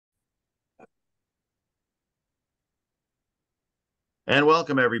And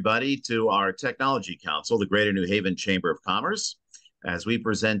welcome, everybody, to our Technology Council, the Greater New Haven Chamber of Commerce, as we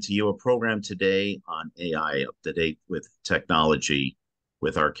present to you a program today on AI, up to date with technology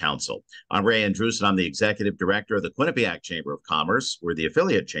with our council. I'm Ray Andrews, and I'm the Executive Director of the Quinnipiac Chamber of Commerce. We're the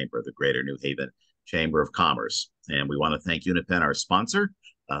affiliate chamber of the Greater New Haven Chamber of Commerce. And we want to thank Unipen, our sponsor,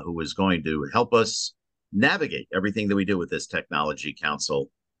 who is going to help us navigate everything that we do with this Technology Council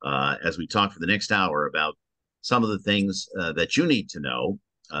as we talk for the next hour about some of the things that you need to know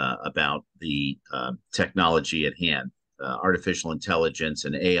about the technology at hand, artificial intelligence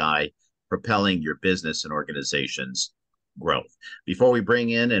and AI propelling your business and organization's growth. Before we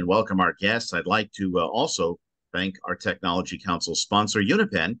bring in and welcome our guests, I'd like to also thank our Technology Council sponsor,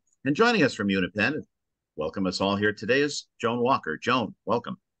 Unipen. And joining us from Unipen, welcome us all here today, is Joan Walker. Joan,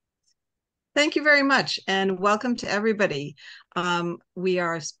 welcome. Thank you very much, and welcome to everybody. We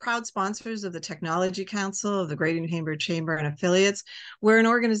are proud sponsors of the Technology Council of the Greater New Haven Chamber and affiliates. We're an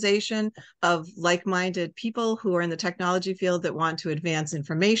organization of like-minded people who are in the technology field that want to advance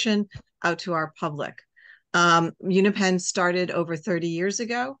information out to our public. Unipen started over 30 years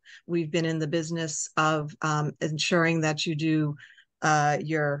ago. We've been in the business of ensuring that you do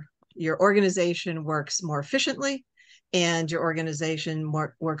your organization works more efficiently and your organization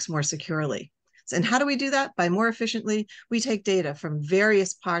works more securely. And how do we do that? By more efficiently, we take data from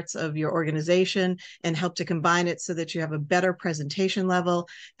various parts of your organization and help to combine it so that you have a better presentation level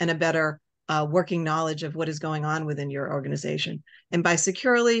and a better working knowledge of what is going on within your organization. And by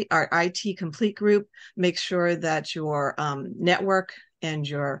securely, our IT Complete group makes sure that your network and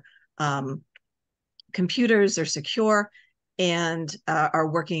your computers are secure and are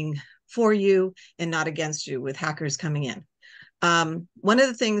working for you and not against you with hackers coming in. One of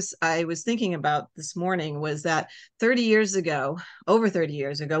the things I was thinking about this morning was that over 30 years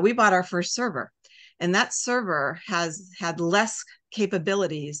ago, we bought our first server. And that server has had less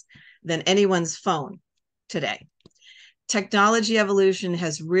capabilities than anyone's phone today. Technology evolution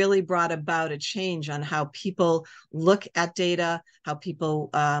has really brought about a change on how people look at data, how people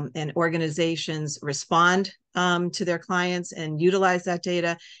and organizations respond to their clients and utilize that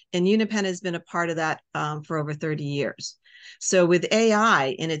data. And Unipen has been a part of that for over 30 years. So with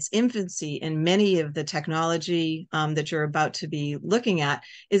AI in its infancy, in many of the technology that you're about to be looking at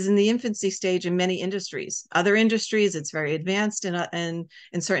is in the infancy stage in many industries. Other industries, it's very advanced, and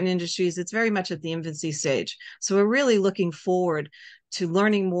in certain industries, it's very much at the infancy stage. So we're really looking forward to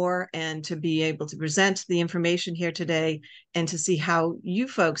learning more and to be able to present the information here today and to see how you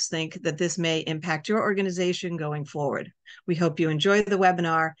folks think that this may impact your organization going forward. We hope you enjoy the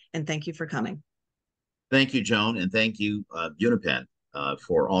webinar, and thank you for coming. Thank you, Joan, and thank you, Unipen,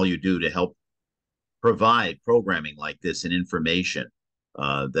 for all you do to help provide programming like this and information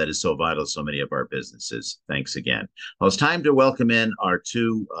that is so vital to so many of our businesses. Thanks again. Well, it's time to welcome in our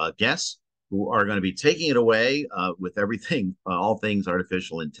two guests who are going to be taking it away with everything, all things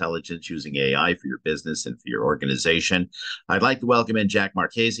artificial intelligence using AI for your business and for your organization. I'd like to welcome in Jack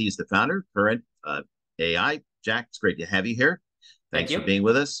Marchese. He's the founder, Current AI. Jack, it's great to have you here. Thanks for being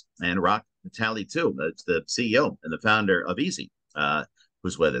with us. And Rock Vitale, too. That's the CEO and the founder of Easy,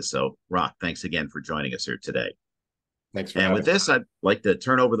 who's with us. So, Rock, thanks again for joining us here today. Thanks for having me. And with this, I'd like to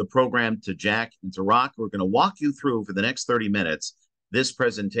turn over the program to Jack and to Rock. We're going to walk you through for the next 30 minutes this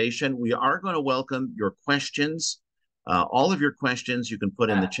presentation. We are going to welcome your questions. All of your questions you can put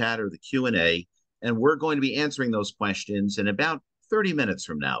in the chat or the Q&A, and we're going to be answering those questions in about 30 minutes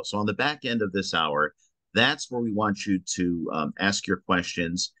from now. So on the back end of this hour, that's where we want you to ask your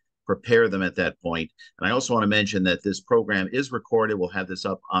questions, prepare them at that point. And I also want to mention that this program is recorded. We'll have this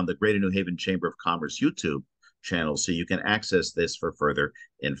up on the Greater New Haven Chamber of Commerce YouTube channel, so you can access this for further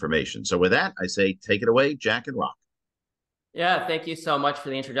information. So with that, I say take it away, Jack and Rock. Yeah, thank you so much for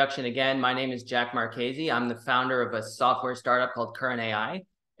the introduction. Again, my name is Jack Marchese. I'm the founder of a software startup called Current AI.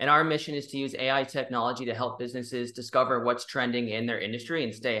 And our mission is to use AI technology to help businesses discover what's trending in their industry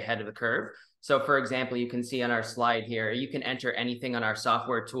and stay ahead of the curve. So for example, you can see on our slide here, you can enter anything on our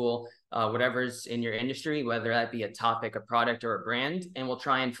software tool, whatever's in your industry, whether that be a topic, a product, or a brand, and we'll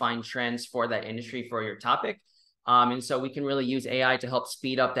try and find trends for that industry for your topic. And so we can really use AI to help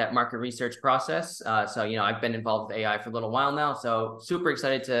speed up that market research process. So, I've been involved with AI for a little while now, so super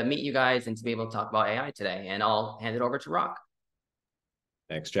excited to meet you guys and to be able to talk about AI today. And I'll hand it over to Rock.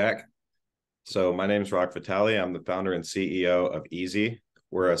 Thanks, Jack. So my name is Rock Vitale. I'm the founder and CEO of Easy.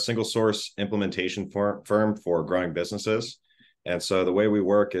 We're a single source implementation firm for growing businesses. And so the way we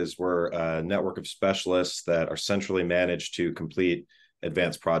work is we're a network of specialists that are centrally managed to complete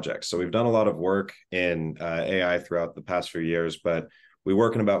advanced projects. So we've done a lot of work in AI throughout the past few years, but we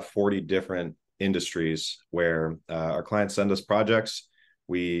work in about 40 different industries where our clients send us projects.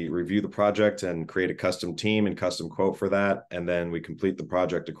 We review the project and create a custom team and custom quote for that. And then we complete the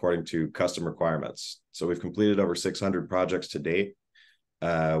project according to custom requirements. So we've completed over 600 projects to date,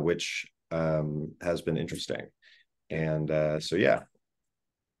 which has been interesting. And so, yeah.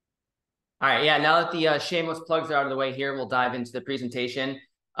 All right. Yeah. Now that the shameless plugs are out of the way here, we'll dive into the presentation.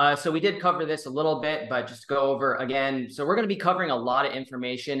 So we did cover this a little bit, but just go over again. So we're going to be covering a lot of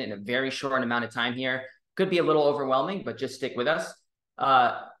information in a very short amount of time here. Could be a little overwhelming, but just stick with us.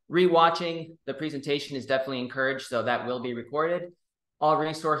 Rewatching the presentation is definitely encouraged, so that will be recorded. All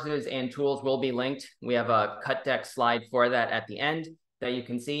resources and tools will be linked. We have a cut deck slide for that at the end that you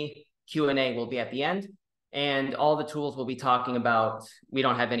can see. Q&A will be at the end. And all the tools we'll be talking about, we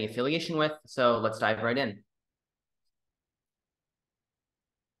don't have any affiliation with, so let's dive right in.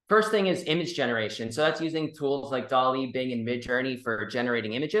 First thing is image generation. So that's using tools like DALL-E, Bing, and Midjourney for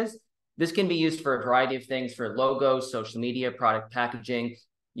generating images. This can be used for a variety of things, for logos, social media, product packaging,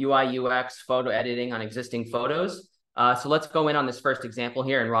 UI, UX, photo editing on existing photos. So let's go in on this first example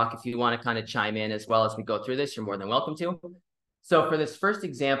here. And Rock, if you want to kind of chime in as well as we go through this, you're more than welcome to. So for this first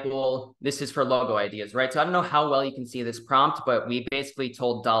example, this is for logo ideas, right? So I don't know how well you can see this prompt, but we basically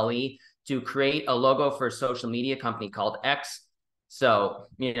told DALL-E to create a logo for a social media company called X. So,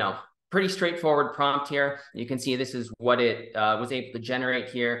 you know, pretty straightforward prompt here. You can see this is what it was able to generate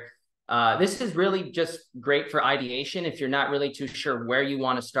here. This is really just great for ideation. If you're not really too sure where you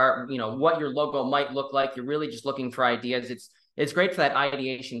want to start, you know, what your logo might look like, you're really just looking for ideas. It's great for that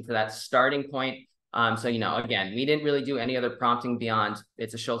ideation, for that starting point. So, you know, again, we didn't really do any other prompting beyond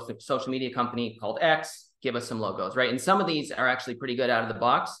it's a social media company called X, give us some logos, right? And some of these are actually pretty good out of the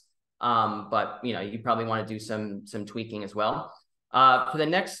box. But, you know, you probably want to do some tweaking as well. For the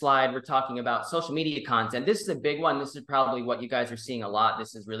next slide, we're talking about social media content. This is a big one. This is probably what you guys are seeing a lot.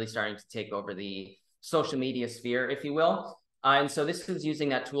 This is really starting to take over the social media sphere, if you will. And so this is using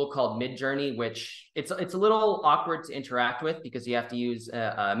that tool called Midjourney, which it's a little awkward to interact with because you have to use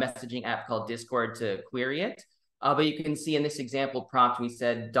a messaging app called Discord to query it. But you can see in this example prompt, we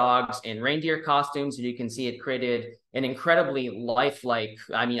said dogs in reindeer costumes, and you can see it created an incredibly lifelike,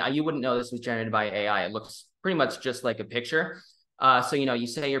 I mean, you wouldn't know this was generated by AI. It looks pretty much just like a picture. So, you know, you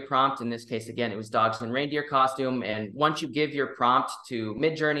say your prompt, in this case, again, it was dogs in reindeer costume. And once you give your prompt to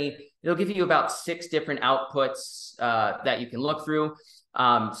Midjourney, it'll give you about 6 different outputs that you can look through.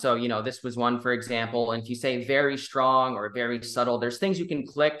 So, you know, this was one, for example, and if you say very strong or very subtle, there's things you can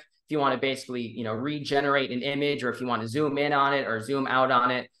click if you want to basically, you know, regenerate an image, or if you want to zoom in on it or zoom out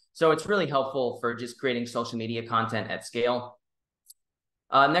on it. So it's really helpful for just creating social media content at scale.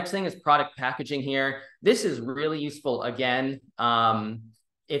 Next thing is product packaging here. This is really useful, again,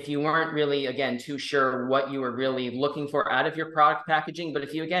 if you weren't really, again, too sure what you were really looking for out of your product packaging, but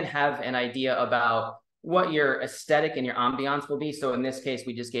if you, again, have an idea about what your aesthetic and your ambiance will be. So in this case,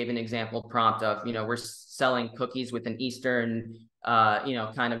 we just gave an example prompt of, you know, we're selling cookies with an Eastern, you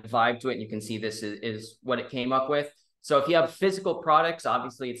know, kind of vibe to it. And you can see this is what it came up with. So if you have physical products,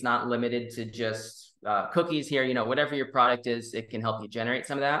 obviously it's not limited to just cookies here, you know, whatever your product is, it can help you generate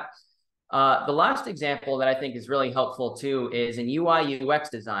some of that. The last example that I think is really helpful too is in UI UX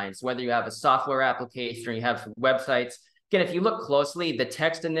design. So whether you have a software application or you have websites, again, if you look closely, the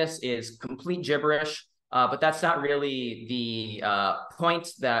text in this is complete gibberish, but that's not really the point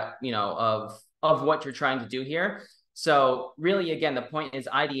that, you know, of what you're trying to do here. So really, again, the point is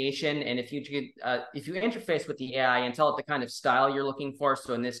ideation. And if you interface with the AI and tell it the kind of style you're looking for,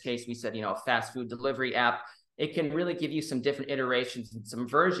 so in this case, we said, you know, a fast food delivery app, it can really give you some different iterations and some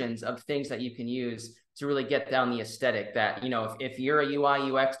versions of things that you can use to really get down the aesthetic that, you know, if you're a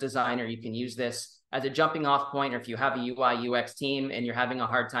UI UX designer, you can use this as a jumping off point, or if you have a UI UX team and you're having a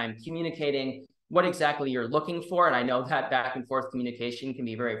hard time communicating what exactly you're looking for. And I know that back and forth communication can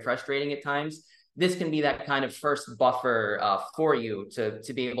be very frustrating at times. This can be that kind of first buffer for you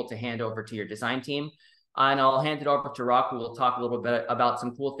to be able to hand over to your design team. And I'll hand it over to Rock, who will talk a little bit about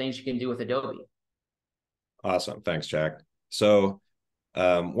some cool things you can do with Adobe. Awesome. Thanks, Jack. So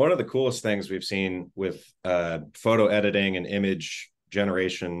one of the coolest things we've seen with photo editing and image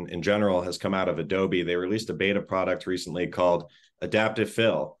generation in general has come out of Adobe. They released a beta product recently called Adaptive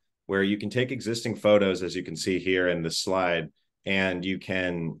Fill, where you can take existing photos, as you can see here in this slide, and you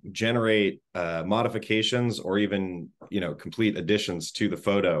can generate modifications or even, you know, complete additions to the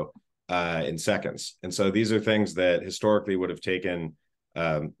photo in seconds. And so these are things that historically would have taken,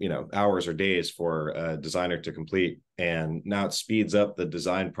 you know, hours or days for a designer to complete. And now it speeds up the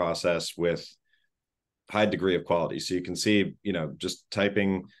design process with high degree of quality. So you can see, you know, just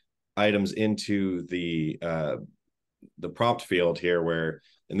typing items into the prompt field here, where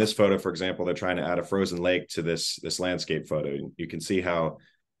in this photo, for example, they're trying to add a frozen lake to this landscape photo. You can see how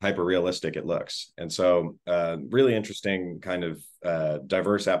hyper realistic it looks. And so really interesting kind of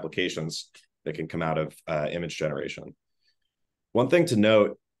diverse applications that can come out of image generation. One thing to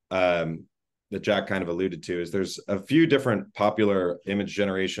note that Jack kind of alluded to is there's a few different popular image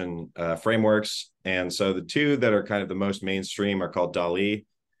generation frameworks. And so the two that are kind of the most mainstream are called DALL-E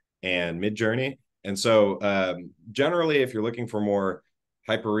and Midjourney. And so generally, if you're looking for more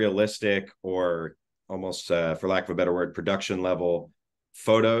hyper-realistic or almost, for lack of a better word, production level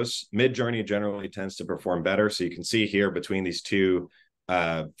photos, Midjourney generally tends to perform better. So you can see here between these two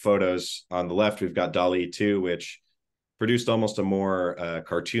photos on the left, we've got DALL-E 2, which produced almost a more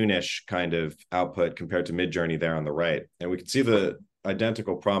cartoonish kind of output compared to Midjourney there on the right. And we can see the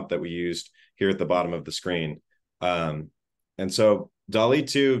identical prompt that we used here at the bottom of the screen. And so DALL-E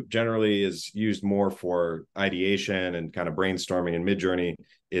 2 generally is used more for ideation and kind of brainstorming, and Midjourney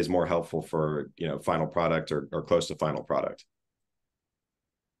is more helpful for, final product or close to final product.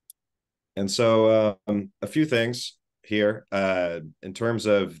 And so a few things here in terms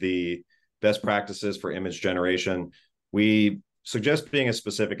of the best practices for image generation. We suggest being as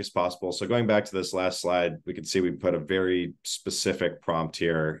specific as possible. So going back to this last slide, we can see we put a very specific prompt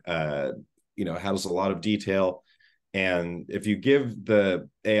here. Has a lot of detail. And if you give the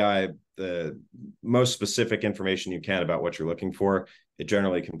AI the most specific information you can about what you're looking for, it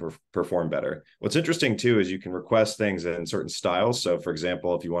generally can perform better. What's interesting too is you can request things in certain styles. So for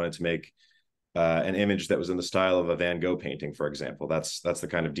example, if you wanted to make an image that was in the style of a Van Gogh painting, for example, that's the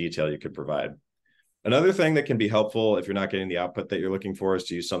kind of detail you could provide. Another thing that can be helpful if you're not getting the output that you're looking for is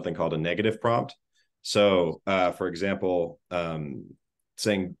to use something called a negative prompt. So for example,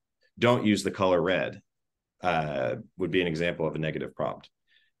 saying don't use the color red would be an example of a negative prompt.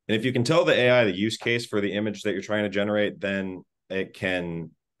 And if you can tell the AI the use case for the image that you're trying to generate, then it can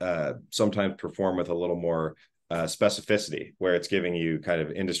sometimes perform with a little more specificity, where it's giving you kind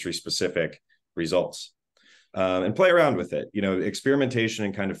of industry specific results. And play around with it. Experimentation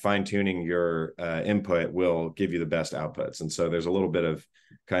and kind of fine tuning your input will give you the best outputs. And so there's a little bit of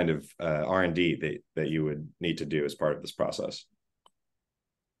kind of R&D that you would need to do as part of this process.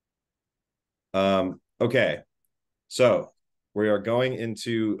 Okay, so we are going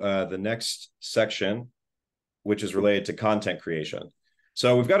into the next section, which is related to content creation.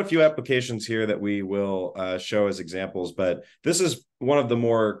 So we've got a few applications here that we will show as examples, but this is one of the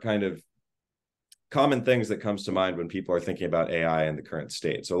more kind of common things that comes to mind when people are thinking about AI in the current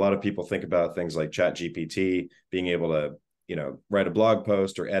state. So a lot of people think about things like ChatGPT, being able to, write a blog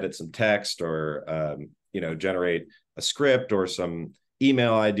post or edit some text or, generate a script or some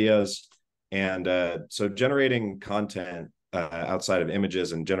email ideas. And so generating content outside of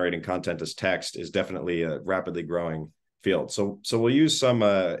images and generating content as text is definitely a rapidly growing field. So we'll use some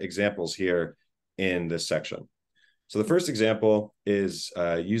examples here in this section. So the first example is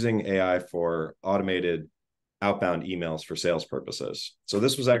using AI for automated outbound emails for sales purposes. So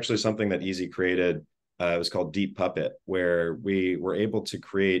this was actually something that Easy created. It was called Deep Puppet, where we were able to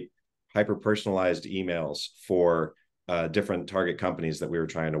create hyper-personalized emails for different target companies that we were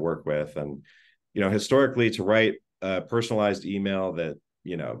trying to work with. And, historically, to write a personalized email that,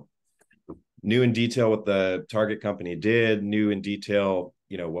 knew in detail what the target company did, knew in detail,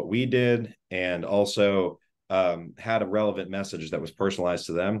 what we did, and also had a relevant message that was personalized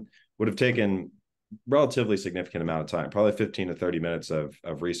to them, would have taken relatively significant amount of time, probably 15 to 30 minutes of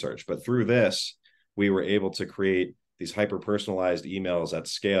research. But through this, we were able to create these hyper-personalized emails at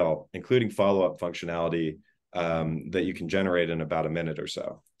scale, including follow-up functionality that you can generate in about a minute or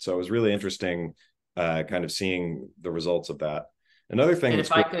so. So it was really interesting kind of seeing the results of that. Another thing— And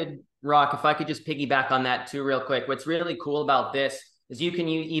if I could just piggyback on that too real quick, what's really cool about this is you can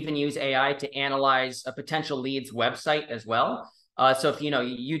even use AI to analyze a potential lead's website as well. So if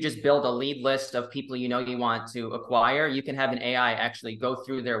you just build a lead list of people you want to acquire, you can have an AI actually go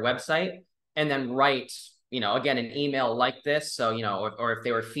through their website and then write, again, an email like this. So, or if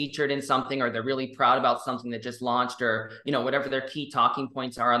they were featured in something, or they're really proud about something that just launched, or, whatever their key talking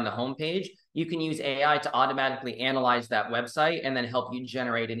points are on the homepage, you can use AI to automatically analyze that website and then help you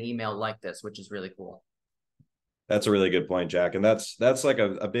generate an email like this, which is really cool. That's a really good point, Jack. And that's like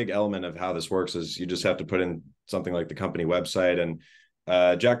a big element of how this works is you just have to put in something like the company website. And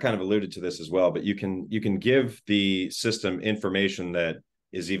Jack kind of alluded to this as well, but you can give the system information that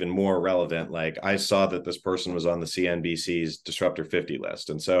is even more relevant. Like, I saw that this person was on the CNBC's Disruptor 50 list.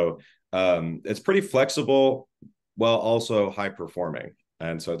 And so it's pretty flexible while also high performing.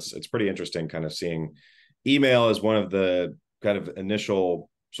 And so it's pretty interesting kind of seeing email as one of the kind of initial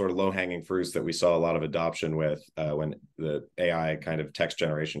sort of low-hanging fruits that we saw a lot of adoption with when the AI kind of text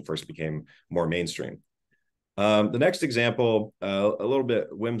generation first became more mainstream. The next example, a little bit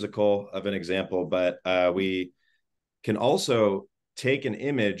whimsical of an example, but we can also take an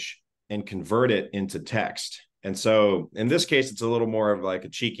image and convert it into text. And so in this case, it's a little more of like a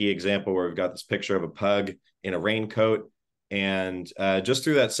cheeky example where we've got this picture of a pug in a raincoat. And just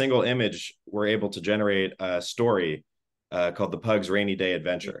through that single image, we're able to generate a story called The Pug's Rainy Day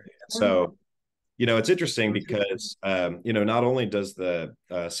Adventure. So, you know, it's interesting because, you know, not only does the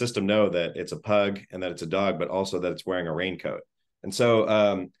system know that it's a pug and that it's a dog, but also that it's wearing a raincoat. And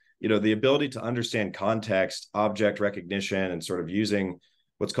so, you know, the ability to understand context, object recognition, and sort of using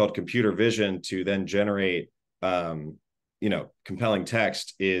what's called computer vision to then generate, you know, compelling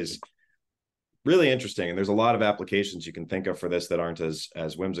text is really interesting. And there's a lot of applications you can think of for this that aren't as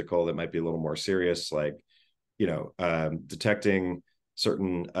whimsical, that might be a little more serious, like, you know, detecting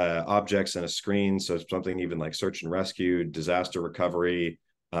certain objects in a screen. So something even like search and rescue, disaster recovery,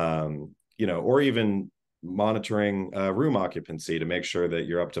 you know, or even monitoring room occupancy to make sure that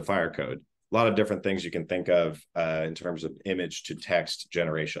you're up to fire code. A lot of different things you can think of in terms of image to text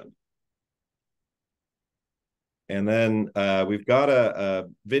generation. And then we've got a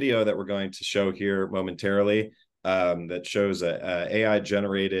video that we're going to show here momentarily that shows a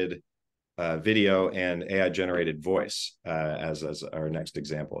AI-generated video and AI-generated voice as our next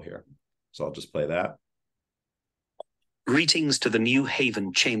example here. So I'll just play that. Greetings to the New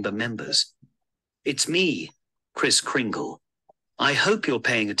Haven Chamber members. It's me, Chris Kringle. I hope you're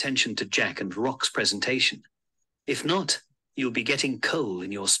paying attention to Jack and Rock's presentation. If not, you'll be getting coal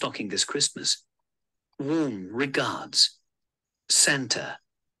in your stocking this Christmas. Warm regards, Santa.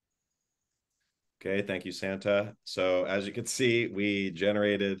 Okay, thank you, Santa. So as you can see, we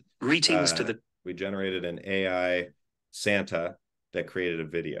generated we generated an AI Santa that created a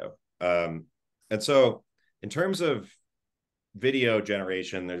video. And so in terms of video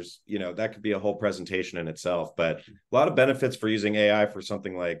generation, there's, you know, that could be a whole presentation in itself, but a lot of benefits for using AI for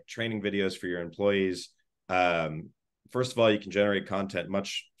something like training videos for your employees. First of all, you can generate content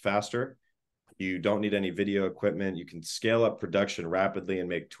much faster. You don't need any video equipment. You can scale up production rapidly and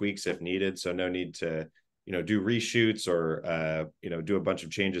make tweaks if needed. So no need to, you know, do reshoots or, you know, do a bunch of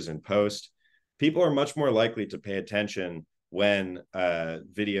changes in post. People are much more likely to pay attention when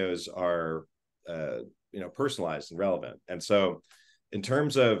videos are, you know, personalized and relevant. And so in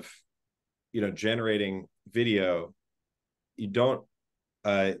terms of, you know, generating video, you don't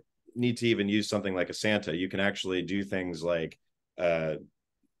need to even use something like a Santa. You can actually do things like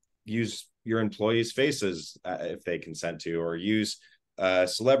use your employees' faces if they consent to, or use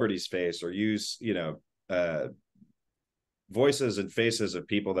celebrities' face, or use, you know, voices and faces of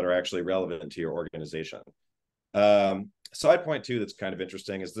people that are actually relevant to your organization. Side point too that's kind of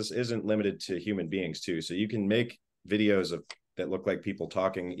interesting is this isn't limited to human beings too. So you can make videos that look like people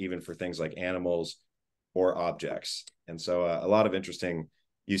talking even for things like animals or objects. And so a lot of interesting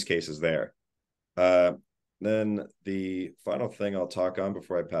use cases there. Then the final thing I'll talk on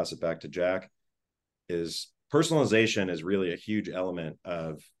before I pass it back to Jack is personalization is really a huge element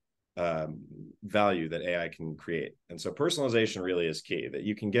of value that AI can create. And so personalization really is key, that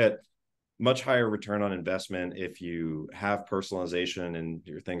you can get much higher return on investment if you have personalization in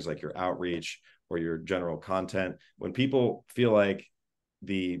your things like your outreach or your general content. When people feel like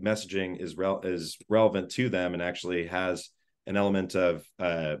the messaging is relevant to them and actually has an element of,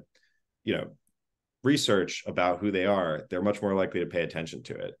 you know, research about who they are, they're much more likely to pay attention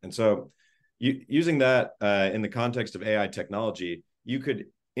to it. And so using that in the context of AI technology, you could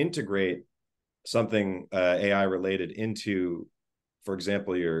integrate something AI related into, for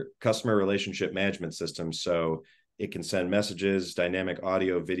example, your customer relationship management system. So it can send messages, dynamic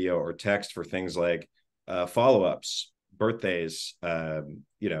audio, video, or text for things like follow-ups, birthdays,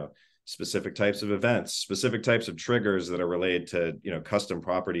 you know, specific types of events, specific types of triggers that are related to, you know, custom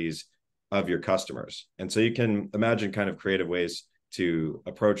properties of your customers. And so you can imagine kind of creative ways to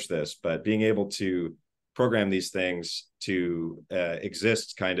approach this, but being able to program these things to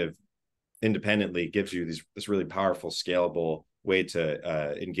exist kind of independently gives you this really powerful, scalable way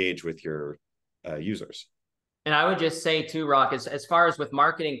to engage with your users. And I would just say too, Rock, as far as with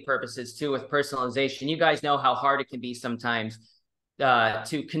marketing purposes too, with personalization, you guys know how hard it can be sometimes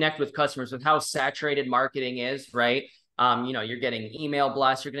to connect with customers with how saturated marketing is, right? You know, you're getting email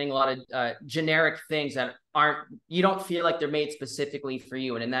blasts, you're getting a lot of generic things that you don't feel like they're made specifically for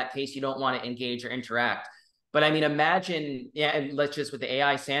you. And in that case, you don't want to engage or interact. But I mean, imagine, yeah, let's just with the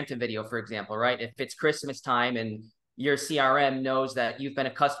AI Santa video, for example, right? If it's Christmas time and your CRM knows that you've been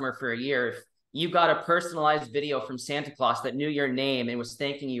a customer for a year, you got a personalized video from Santa Claus that knew your name and was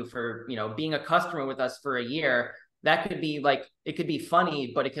thanking you for, being a customer with us for a year, that could be like, it could be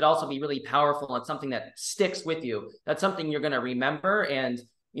funny, but it could also be really powerful. It's something that sticks with you. That's something you're going to remember. And,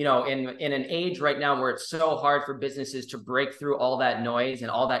 in an age right now where it's so hard for businesses to break through all that noise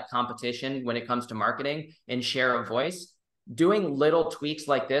and all that competition when it comes to marketing and share a voice, doing little tweaks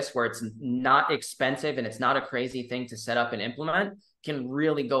like this, where it's not expensive and it's not a crazy thing to set up and implement, can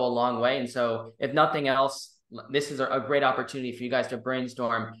really go a long way. And so if nothing else, this is a great opportunity for you guys to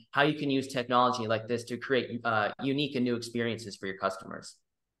brainstorm how you can use technology like this to create unique and new experiences for your customers.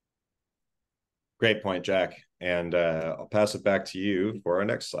 Great point, Jack. And I'll pass it back to you for our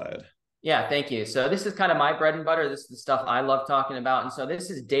next slide. Yeah, thank you. So this is kind of my bread and butter. This is the stuff I love talking about. And so this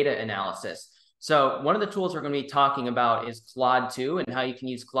is data analysis. So one of the tools we're going to be talking about is Claude 2 and how you can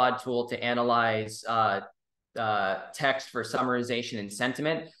use Claude tool to analyze text for summarization and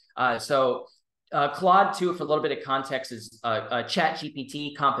sentiment. Claude 2, for a little bit of context, is a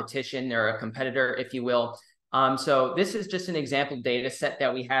ChatGPT competition, or a competitor, if you will. So this is just an example data set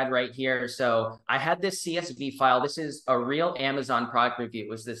that we had right here. So I had this CSV file. This is a real Amazon product review. It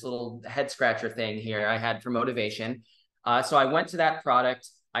was this little head scratcher thing here I had for motivation. So I went to that product.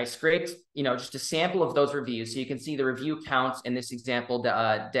 I scraped, just a sample of those reviews. So you can see the review counts in this example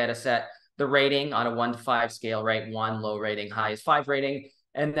data set, the rating on a 1 to 5 scale, right? 1 low rating, high is 5 rating.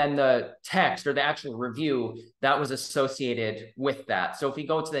 And then the text, or the actual review that was associated with that. So if we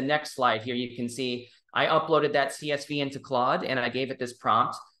go to the next slide here, you can see I uploaded that CSV into Claude and I gave it this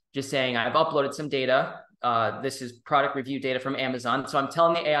prompt just saying, I've uploaded some data. This is product review data from Amazon. So I'm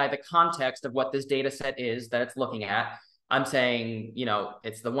telling the AI the context of what this data set is that it's looking at. I'm saying,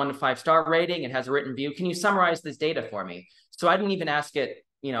 it's the 1 to 5 star rating. It has a written review. Can you summarize this data for me? So I didn't even ask it,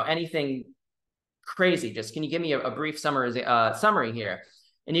 anything crazy. Just, can you give me a brief summary here?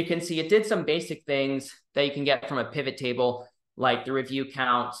 And you can see it did some basic things that you can get from a pivot table, like the review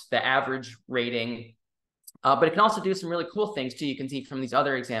count, the average rating. But it can also do some really cool things too. You can see from these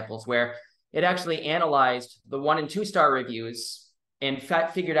other examples where it actually analyzed the 1 and 2 star reviews and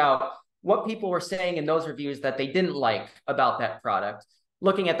figured out what people were saying in those reviews that they didn't like about that product.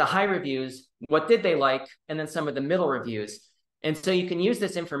 Looking at the high reviews, what did they like? And then some of the middle reviews. And so you can use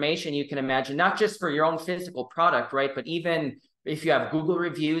this information, you can imagine, not just for your own physical product, right? But even if you have Google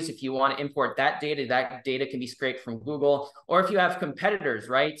reviews, if you want to import that data can be scraped from Google. Or if you have competitors,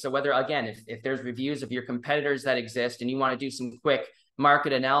 right? So whether, again, if there's reviews of your competitors that exist and you want to do some quick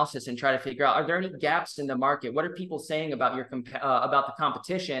market analysis and try to figure out, are there any gaps in the market? What are people saying about about the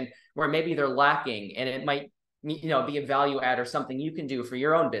competition where maybe they're lacking, and it might be a value add or something you can do for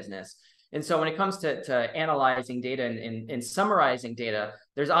your own business? And so when it comes to analyzing data and summarizing data,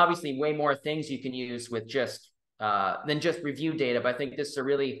 there's obviously way more things you can use with than just review data. But I think this is a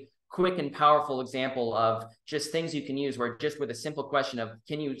really quick and powerful example of just things you can use where just with a simple question of,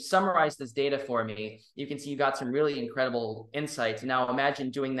 can you summarize this data for me? You can see you got some really incredible insights. Now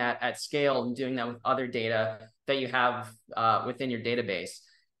imagine doing that at scale and doing that with other data that you have within your database.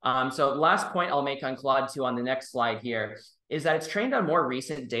 So the last point I'll make on Claude 2 on the next slide here is that it's trained on more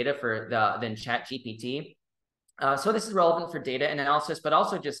recent data than ChatGPT. So this is relevant for data analysis, but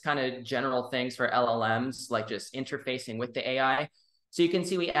also just kind of general things for LLMs, like just interfacing with the AI. So you can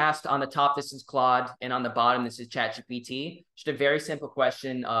see we asked on the top, this is Claude, and on the bottom, this is ChatGPT. Just a very simple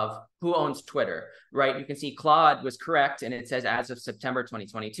question of who owns Twitter, right? You can see Claude was correct, and it says as of September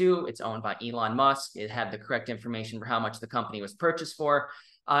 2022, it's owned by Elon Musk. It had the correct information for how much the company was purchased for.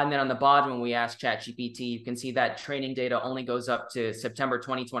 And then on the bottom, when we asked ChatGPT, you can see that training data only goes up to September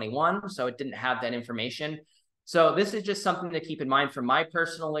 2021, so it didn't have that information. So this is just something to keep in mind from my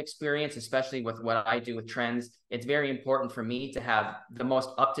personal experience, especially with what I do with trends. It's very important for me to have the most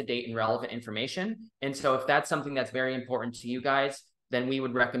up-to-date and relevant information. And so if that's something that's very important to you guys, then we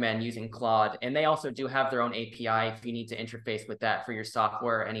would recommend using Claude. And they also do have their own API if you need to interface with that for your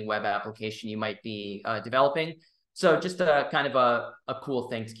software, any web application you might be developing. So just a kind of a cool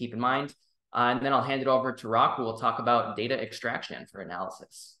thing to keep in mind. And then I'll hand it over to Rock, who will talk about data extraction for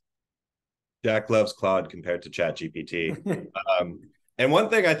analysis. Jack loves Claude compared to ChatGPT. And one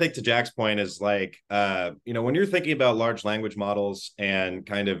thing I think to Jack's point is like, when you're thinking about large language models and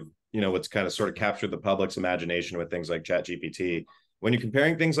kind of, what's kind of sort of captured the public's imagination with things like ChatGPT, when you're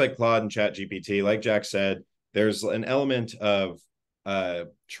comparing things like Claude and ChatGPT, like Jack said, there's an element of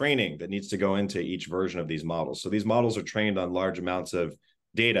training that needs to go into each version of these models. So these models are trained on large amounts of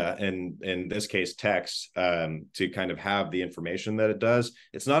data, and in this case text, to kind of have the information that it does.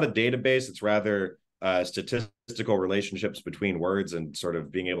 It's not a database, it's rather statistical statistical relationships between words and sort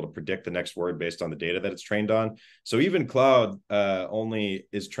of being able to predict the next word based on the data that it's trained on. So even Claude only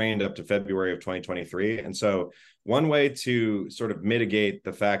is trained up to February of 2023. And so one way to sort of mitigate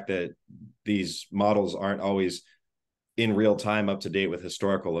the fact that these models aren't always in real time up to date with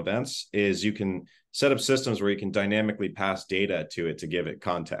historical events is you can set up systems where you can dynamically pass data to it to give it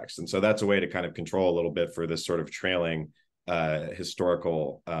context. And so that's a way to kind of control a little bit for this sort of trailing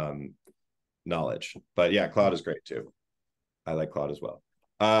historical knowledge. But yeah, Claude is great too. I like Claude as well.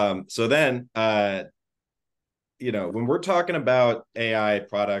 So then, you know, when we're talking about AI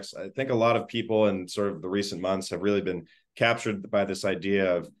products, I think a lot of people in sort of the recent months have really been captured by this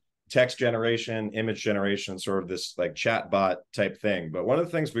idea of text generation, image generation, sort of this like chatbot type thing. But one of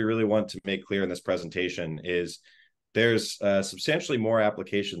the things we really want to make clear in this presentation is there's substantially more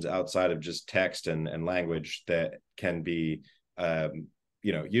applications outside of just text and language that can be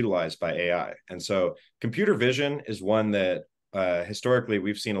you know, utilized by AI. And so computer vision is one that historically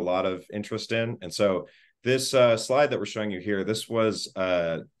we've seen a lot of interest in. And so this slide that we're showing you here, this was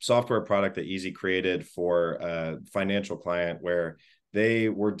a software product that Easy created for a financial client where they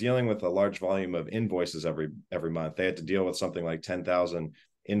were dealing with a large volume of invoices every month. They had to deal with something like 10,000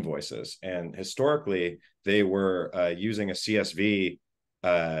 invoices. And historically, they were using a CSV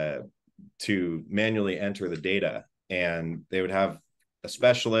to manually enter the data. And they would have a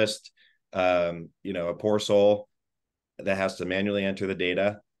specialist, you know, a poor soul that has to manually enter the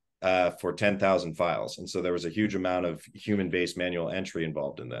data for 10,000 files. And so there was a huge amount of human-based manual entry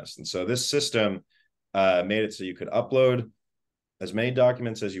involved in this. And so this system made it so you could upload as many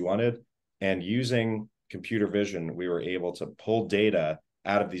documents as you wanted. And using computer vision, we were able to pull data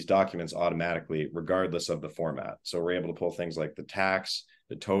out of these documents automatically, regardless of the format. So we're able to pull things like the tax,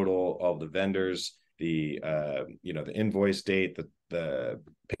 the total, all the vendors, the you know, the invoice date, the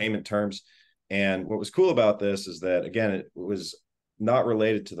payment terms. And what was cool about this is that, again, it was not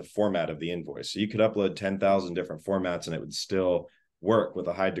related to the format of the invoice. So you could upload 10,000 different formats and it would still work with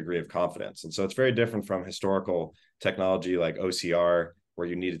a high degree of confidence. And so it's very different from historical technology like OCR, where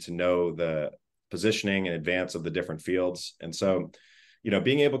you needed to know the positioning in advance of the different fields. And so, you know,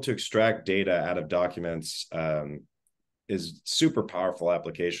 being able to extract data out of documents is super powerful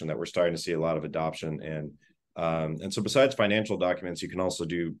application that we're starting to see a lot of adoption in. And so besides financial documents, you can also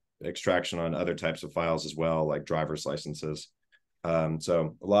do extraction on other types of files as well, like driver's licenses.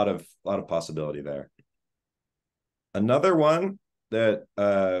 So a lot of possibility there. Another one that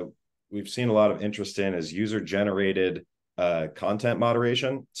we've seen a lot of interest in is user-generated content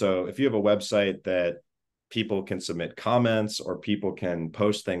moderation. So if you have a website that people can submit comments or people can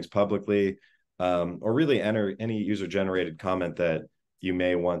post things publicly, or really enter any user-generated comment that you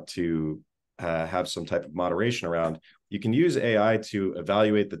may want to have some type of moderation around, you can use AI to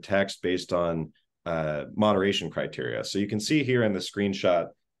evaluate the text based on moderation criteria. So you can see here in the screenshot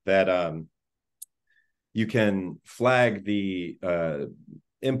that you can flag the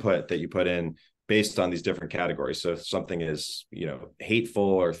input that you put in based on these different categories. So if something is, you know, hateful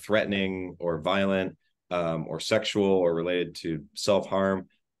or threatening or violent or sexual or related to self-harm,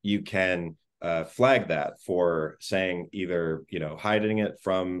 you can flag that for saying either, you know, hiding it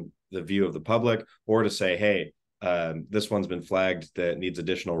from the view of the public, or to say, hey, this one's been flagged that needs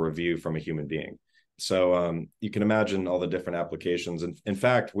additional review from a human being. So you can imagine all the different applications. And in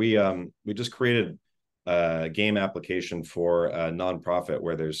fact, we just created a game application for a nonprofit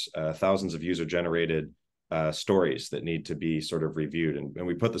where there's thousands of user-generated stories that need to be sort of reviewed. And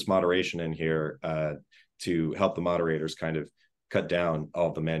we put this moderation in here to help the moderators kind of cut down all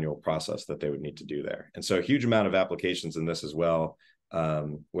of the manual process that they would need to do there. And so a huge amount of applications in this as well,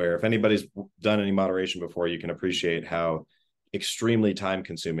 where if anybody's done any moderation before, you can appreciate how extremely time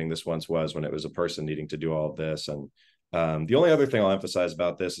consuming this once was when it was a person needing to do all of this. And the only other thing I'll emphasize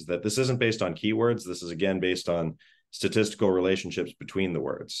about this is that this isn't based on keywords. This is, again, based on statistical relationships between the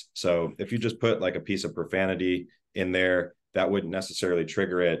words. So if you just put like a piece of profanity in there, that wouldn't necessarily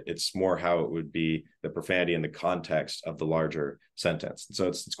trigger it. It's more how it would be the profanity in the context of the larger sentence. So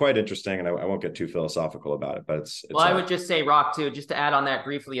it's quite interesting, and I won't get too philosophical about it, but it's well, I would just say, Rock, too, just to add on that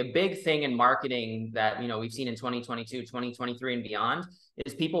briefly, a big thing in marketing that, you know, we've seen in 2022, 2023 and beyond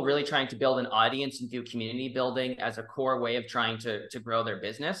is people really trying to build an audience and do community building as a core way of trying to grow their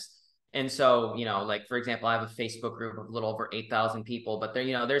business. And so, you know, like, for example, I have a Facebook group of a little over 8,000 people, but there,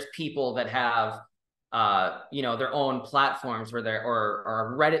 you know, there's people that have you know, their own platforms where there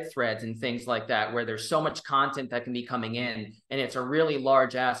or Reddit threads and things like that, where there's so much content that can be coming in. And it's a really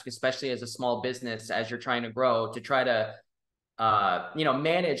large ask, especially as a small business, as you're trying to grow, to try to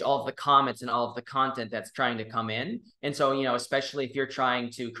manage all of the comments and all of the content that's trying to come in. And so, especially if you're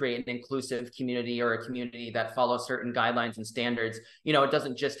trying to create an inclusive community or a community that follows certain guidelines and standards, it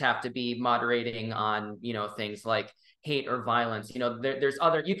doesn't just have to be moderating on, things like hate or violence. There's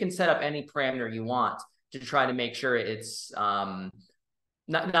other, you can set up any parameter you want to try to make sure it's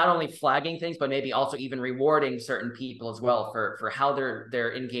not only flagging things, but maybe also even rewarding certain people as well for how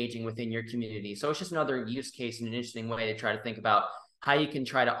they're engaging within your community. So it's just another use case and an interesting way to try to think about how you can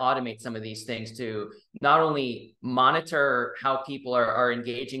try to automate some of these things to not only monitor how people are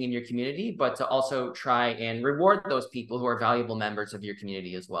engaging in your community, but to also try and reward those people who are valuable members of your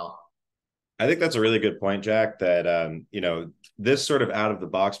community as well. I think that's a really good point, Jack, that, this sort of out of the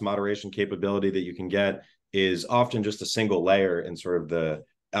box moderation capability that you can get is often just a single layer in sort of the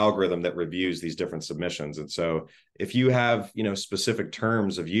algorithm that reviews these different submissions. And so if you have, specific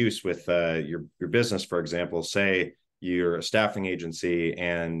terms of use with your business, for example, say you're a staffing agency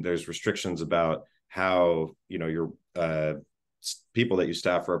and there's restrictions about how, your people that you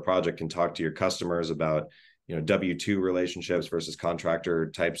staff for a project can talk to your customers about, W-2 relationships versus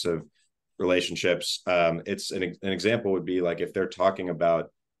contractor types of relationships. It's an example would be like if they're talking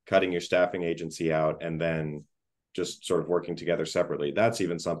about cutting your staffing agency out and then just sort of working together separately. That's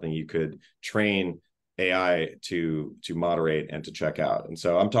even something you could train AI to moderate and to check out. And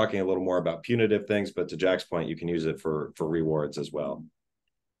so I'm talking a little more about punitive things, but to Jack's point, you can use it for rewards as well.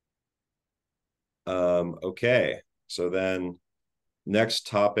 Okay, so then next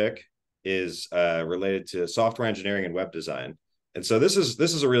topic is related to software engineering and web design. And so this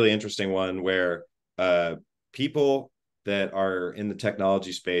is a really interesting one where people that are in the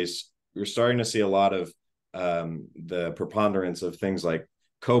technology space, we're starting to see a lot of the preponderance of things like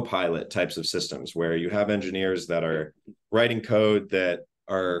co-pilot types of systems where you have engineers that are writing code that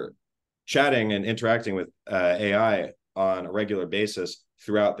are chatting and interacting with AI on a regular basis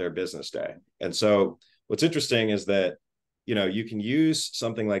throughout their business day. And so what's interesting is that, you can use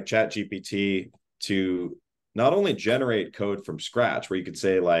something like ChatGPT to not only generate code from scratch, where you could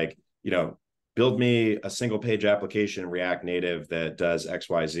say like, build me a single page application in React Native that does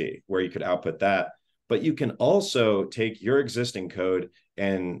XYZ, where you could output that. But you can also take your existing code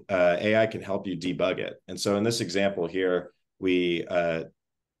and AI can help you debug it. And so in this example here, we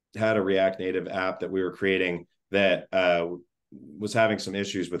had a React Native app that we were creating that was having some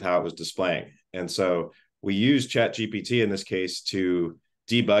issues with how it was displaying. And so we used ChatGPT in this case to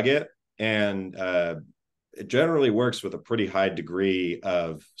debug it. And it generally works with a pretty high degree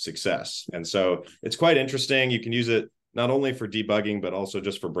of success. And so it's quite interesting. You can use it not only for debugging, but also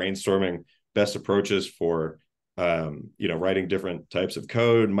just for brainstorming best approaches for, writing different types of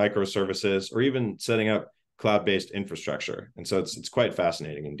code, microservices, or even setting up cloud-based infrastructure. And so it's quite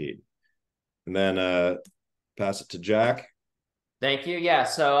fascinating indeed. And then pass it to Jack. Thank you. Yeah,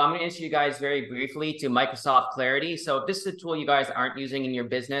 so I'm going to introduce you guys very briefly to Microsoft Clarity. So if this is a tool you guys aren't using in your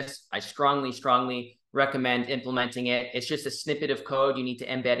business, I strongly, strongly recommend implementing it. It's just a snippet of code you need to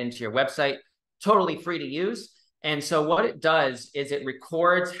embed into your website, totally free to use. And so what it does is it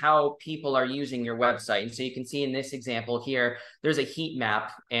records how people are using your website. And so you can see in this example here, there's a heat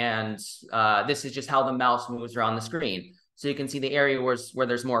map, and this is just how the mouse moves around the screen. So you can see the area where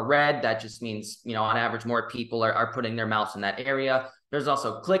there's more red. That just means, on average, more people are putting their mouse in that area. There's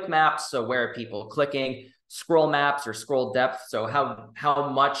also click maps. So where are people clicking? Scroll maps or scroll depth. So how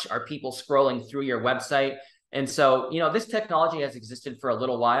much are people scrolling through your website? And so, this technology has existed for a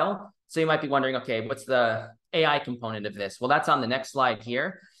little while. So you might be wondering, okay, what's the AI component of this? Well, that's on the next slide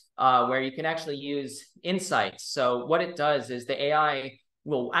here, where you can actually use insights. So what it does is the AI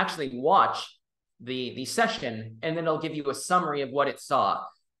will actually watch the session, and then it'll give you a summary of what it saw.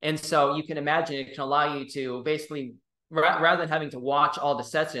 And so you can imagine it can allow you to basically, rather than having to watch all the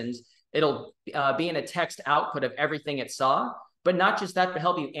sessions, it'll be in a text output of everything it saw, but not just that, but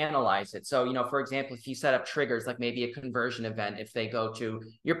help you analyze it. So, for example, if you set up triggers, like maybe a conversion event, if they go to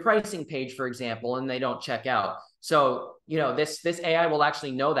your pricing page, for example, and they don't check out. So, this AI will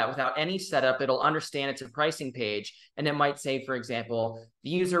actually know that without any setup. It'll understand it's a pricing page. And it might say, for example,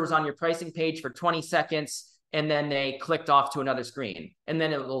 the user was on your pricing page for 20 seconds, and then they clicked off to another screen. And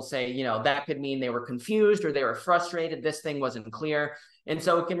then it will say, that could mean they were confused or they were frustrated. This thing wasn't clear. And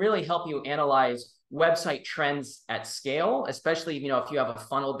so it can really help you analyze website trends at scale, especially, if you have a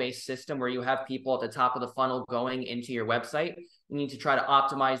funnel-based system where you have people at the top of the funnel going into your website. You need to try to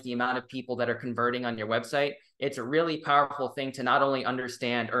optimize the amount of people that are converting on your website. It's a really powerful thing to not only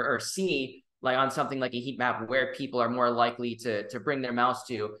understand or see, like on something like a heat map, where people are more likely to bring their mouse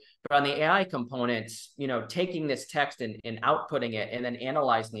to, but on the AI components, taking this text and outputting it and then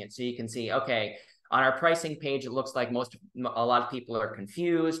analyzing it. So you can see, okay, on our pricing page, it looks like a lot of people are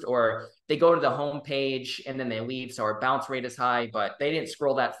confused, or they go to the home page and then they leave. So our bounce rate is high, but they didn't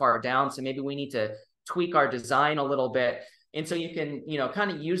scroll that far down. So maybe we need to tweak our design a little bit. And so you can,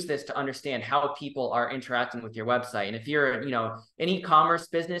 kind of use this to understand how people are interacting with your website. And if you're, an e-commerce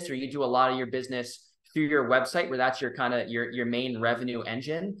business, or you do a lot of your business through your website, where that's your kind of your main revenue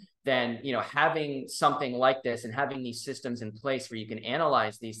engine, then, having something like this and having these systems in place where you can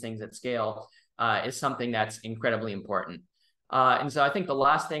analyze these things at scale is something that's incredibly important. And so I think the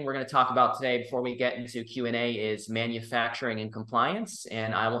last thing we're going to talk about today before we get into Q&A is manufacturing and compliance.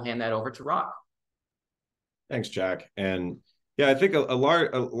 And I will hand that over to Rock. Thanks, Jack. And yeah, I think a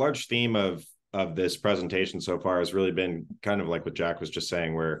large theme of this presentation so far has really been kind of like what Jack was just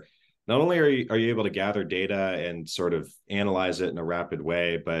saying, where not only are you able to gather data and sort of analyze it in a rapid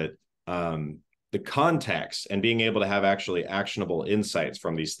way, but the context and being able to have actually actionable insights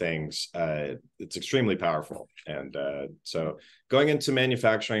from these things, it's extremely powerful. And so going into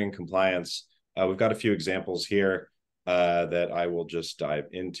manufacturing and compliance, we've got a few examples here that I will just dive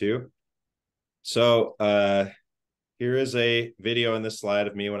into. So here is a video in this slide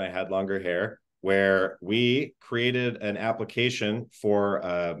of me when I had longer hair, where we created an application for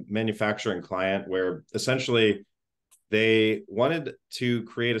a manufacturing client where essentially they wanted to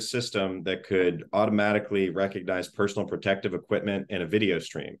create a system that could automatically recognize personal protective equipment in a video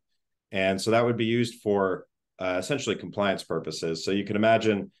stream. And so that would be used for essentially compliance purposes. So you can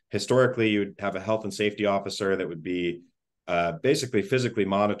imagine historically you'd have a health and safety officer that would be basically physically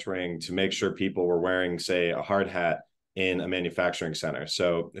monitoring to make sure people were wearing, say, a hard hat in a manufacturing center.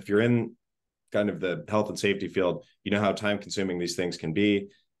 So if you're in kind of the health and safety field, you know how time consuming these things can be.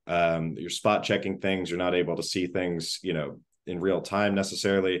 You're spot checking things. You're not able to see things, in real time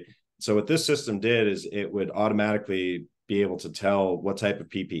necessarily. So what this system did is it would automatically be able to tell what type of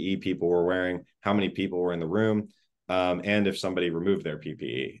PPE people were wearing, how many people were in the room, and if somebody removed their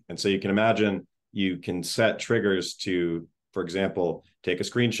PPE. And so you can imagine you can set triggers to, for example, take a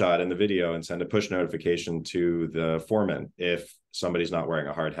screenshot in the video and send a push notification to the foreman if somebody's not wearing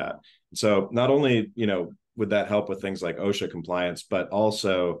a hard hat. So not only, would that help with things like OSHA compliance, but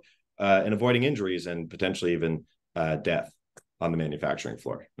also in avoiding injuries and potentially even death on the manufacturing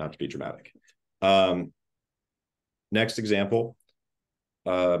floor, not to be dramatic. Next example,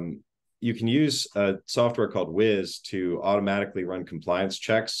 you can use a software called Wiz to automatically run compliance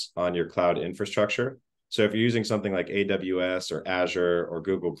checks on your cloud infrastructure. So if you're using something like AWS or Azure or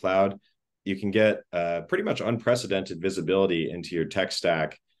Google Cloud, you can get pretty much unprecedented visibility into your tech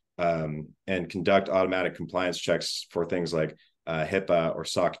stack and conduct automatic compliance checks for things like HIPAA or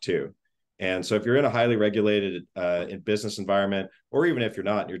SOC 2. And so if you're in a highly regulated business environment, or even if you're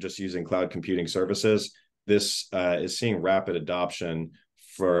not, you're just using cloud computing services, this is seeing rapid adoption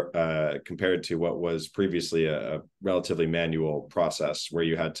for compared to what was previously a relatively manual process where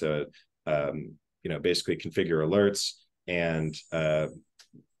you had to basically configure alerts and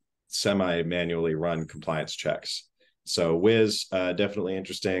semi-manually run compliance checks. So Wiz, definitely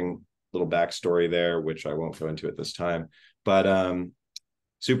interesting little backstory there, which I won't go into at this time, but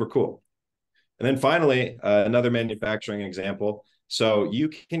super cool. And then finally, another manufacturing example. So you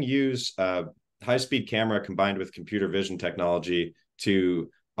can use high-speed camera combined with computer vision technology to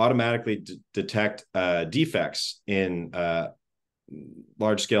automatically detect defects in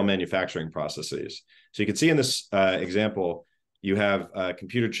large-scale manufacturing processes. So you can see in this example, you have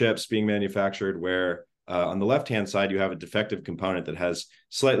computer chips being manufactured where on the left-hand side, you have a defective component that has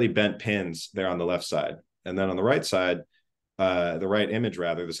slightly bent pins there on the left side. And then on the right side, the right image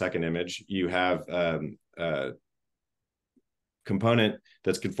rather, the second image, you have a component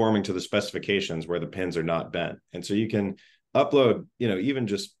that's conforming to the specifications where the pins are not bent. And so you can upload, even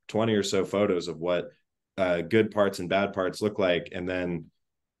just 20 or so photos of what good parts and bad parts look like. And then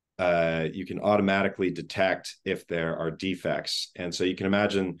you can automatically detect if there are defects. And so you can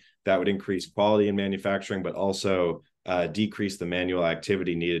imagine that would increase quality in manufacturing, but also decrease the manual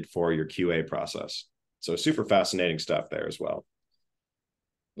activity needed for your QA process. So super fascinating stuff there as well.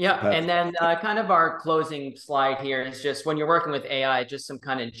 Yeah, and then kind of our closing slide here is just when you're working with AI, just some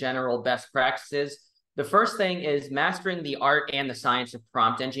kind of general best practices. The first thing is mastering the art and the science of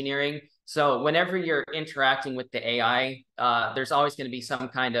prompt engineering. So whenever you're interacting with the AI, there's always going to be some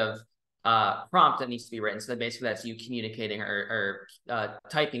kind of prompt that needs to be written. So basically that's you communicating or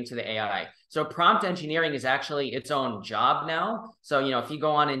typing to the AI. So prompt engineering is actually its own job now. So, if you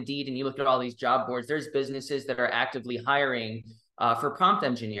go on Indeed and you look at all these job boards, there's businesses that are actively hiring for prompt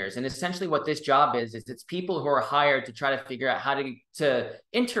engineers. And essentially what this job is it's people who are hired to try to figure out how to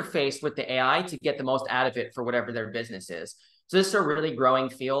interface with the AI to get the most out of it for whatever their business is. So this is a really growing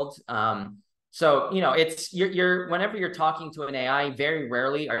field. So, it's you're whenever you're talking to an AI, very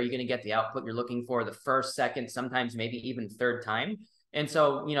rarely are you going to get the output you're looking for the first, second, sometimes maybe even third time. And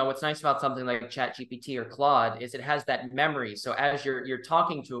so, what's nice about something like ChatGPT or Claude is it has that memory. So as you're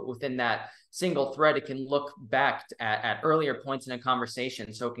talking to it within that single thread, it can look back at earlier points in a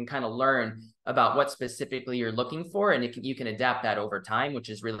conversation. So it can kind of learn about what specifically you're looking for, and you can adapt that over time, which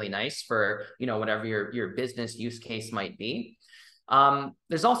is really nice for, whatever your business use case might be.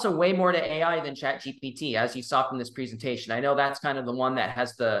 There's also way more to AI than ChatGPT, as you saw from this presentation. I know that's kind of the one that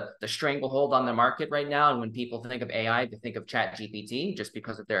has the stranglehold on the market right now. And when people think of AI, they think of ChatGPT just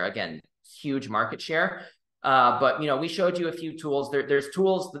because of their, again, huge market share. But, we showed you a few tools. There's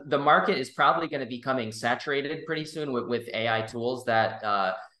tools. The market is probably going to be becoming saturated pretty soon with AI tools that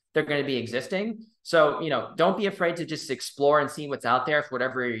they're going to be existing. So, don't be afraid to just explore and see what's out there for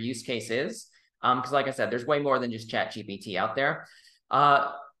whatever your use case is. Because like I said, there's way more than just ChatGPT out there.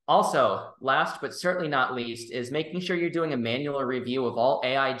 Also, last but certainly not least, is making sure you're doing a manual review of all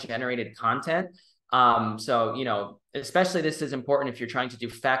AI generated content. So, especially this is important if you're trying to do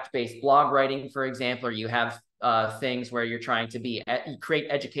fact-based blog writing, for example, or you have things where you're trying to create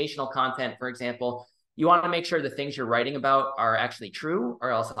educational content, for example. You want to make sure the things you're writing about are actually true,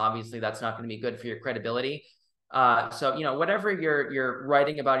 or else obviously that's not going to be good for your credibility. So, whatever you're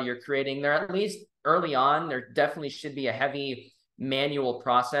writing about or you're creating, there at least early on, there definitely should be a heavy manual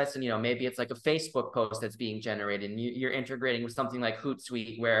process. And, maybe it's like a Facebook post that's being generated and you're integrating with something like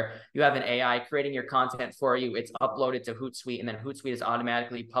Hootsuite, where you have an AI creating your content for you. It's uploaded to Hootsuite, and then Hootsuite is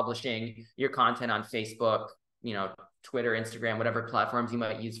automatically publishing your content on Facebook, Twitter, Instagram, whatever platforms you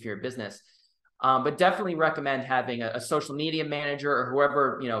might use for your business. But definitely recommend having a social media manager or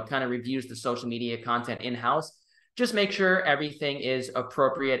whoever, kind of reviews the social media content in-house. Just make sure everything is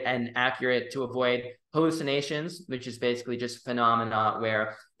appropriate and accurate to avoid hallucinations, which is basically just a phenomena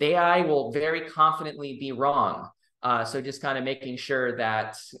where the AI will very confidently be wrong. So just kind of making sure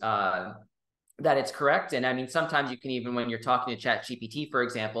that it's correct. And I mean, sometimes you can, even when you're talking to ChatGPT, for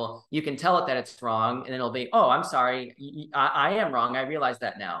example, you can tell it that it's wrong, and it'll be, oh, I'm sorry, I am wrong. I realize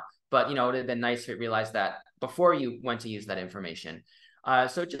that now. But, it would have been nice if it realized that before you went to use that information.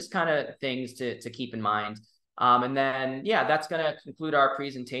 So just kind of things to keep in mind. And then, yeah, that's going to conclude our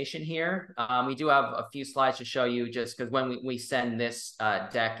presentation here. We do have a few slides to show you just because when we send this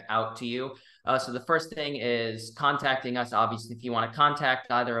deck out to you. So the first thing is contacting us. Obviously, if you want to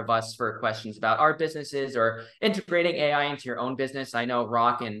contact either of us for questions about our businesses or integrating AI into your own business, I know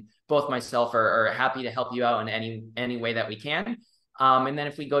Rock and both myself are happy to help you out in any way that we can. And then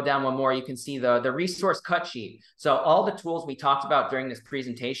if we go down one more, you can see the resource cut sheet. So all the tools we talked about during this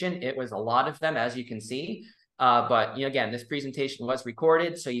presentation, it was a lot of them, as you can see. But again, this presentation was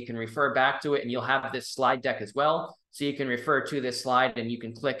recorded, so you can refer back to it, and you'll have this slide deck as well. So you can refer to this slide and you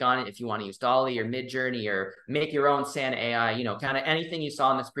can click on it if you want to use Dolly or Midjourney or make your own Santa AI, kind of anything you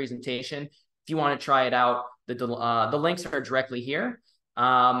saw in this presentation. If you want to try it out, the links are directly here.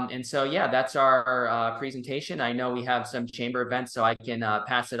 And so, yeah, that's our presentation. I know we have some chamber events, so I can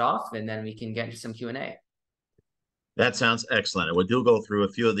pass it off, and then we can get into some Q&A. That sounds excellent. And we do go through a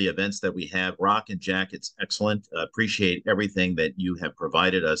few of the events that we have. Rock and Jack, it's excellent. Appreciate everything that you have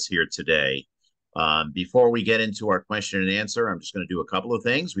provided us here today. Before we get into our question and answer, I'm just going to do a couple of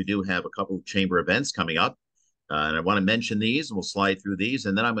things. We do have a couple of chamber events coming up. And I want to mention these, and we'll slide through these.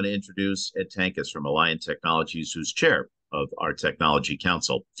 And then I'm going to introduce Ed Tankus from Alliant Technologies, who's chair of our Technology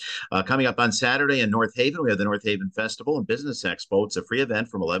Council. Coming up on Saturday in North Haven, we have the North Haven Festival and Business Expo. It's a free event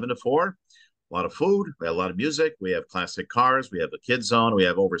from 11 to 4. A lot of food, we have a lot of music, we have classic cars, we have a kids zone, we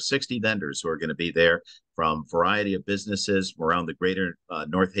have over 60 vendors who are going to be there from a variety of businesses from around the greater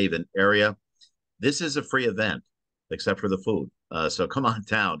North Haven area. This is a free event, except for the food. So come on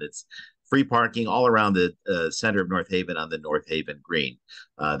down. It's free parking all around the center of North Haven on the North Haven Green.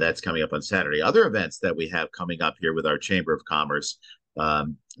 That's coming up on Saturday. Other events that we have coming up here with our Chamber of Commerce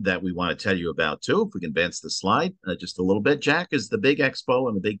that we want to tell you about too. If we can advance the slide just a little bit. Jack, is the big expo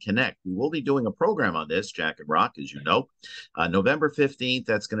and the big connect. We will be doing a program on this, Jack and Rock, as you know. November 15th,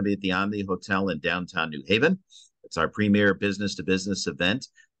 that's going to be at the Omni Hotel in downtown New Haven. It's our premier business-to-business event.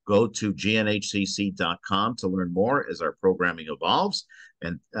 Go to gnhcc.com to learn more as our programming evolves,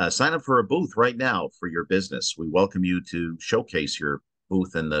 and sign up for a booth right now for your business. We welcome you to showcase your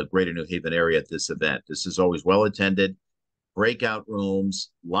booth in the greater New Haven area at this event. This is always well attended. Breakout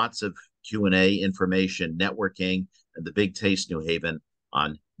rooms, lots of Q&A information, networking, and the Big Taste New Haven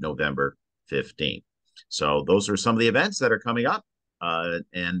on November 15th. So those are some of the events that are coming up.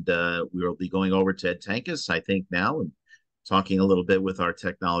 And we will be going over to Ed Tankus, I think, now, and talking a little bit with our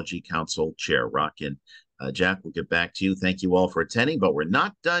Technology Council Chair, Rock. And Jack, we'll get back to you. Thank you all for attending, but we're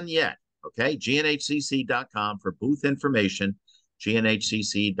not done yet. Okay, gnhcc.com for booth information.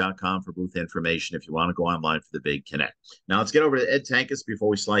 gnhcc.com for booth information if you want to go online for the big connect. Now let's get over to Ed Tankus before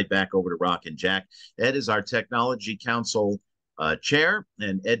we slide back over to Rock and Jack. Ed is our Technology Council chair,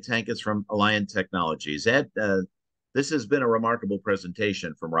 and Ed Tankus from Alliant Technologies. Ed, this has been a remarkable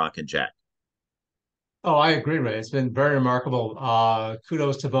presentation from Rock and Jack. Oh, I agree, Ray. It's been very remarkable.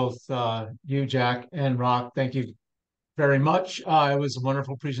 Kudos to both you, Jack, and Rock. Thank you very much. It was a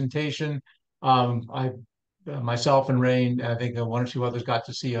wonderful presentation. Myself and Ray, I think one or two others got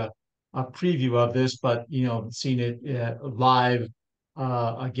to see a preview of this, but seeing it live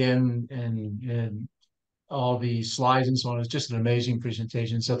again and all the slides and so on is just an amazing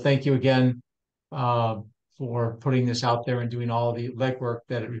presentation. So thank you again for putting this out there and doing all the legwork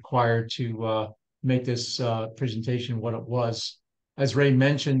that it required to make this presentation what it was. As Ray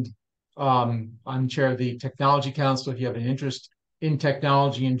mentioned, I'm chair of the Technology Council. If you have an interest in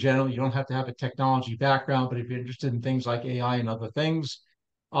technology in general, you don't have to have a technology background, but if you're interested in things like AI and other things,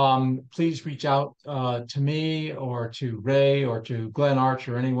 please reach out to me or to Ray or to Glenn Arch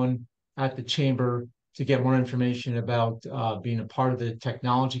or anyone at the Chamber to get more information about being a part of the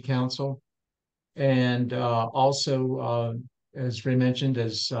Technology Council. And also, as Ray mentioned,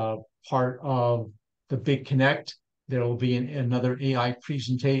 as part of the Big Connect, there will be another AI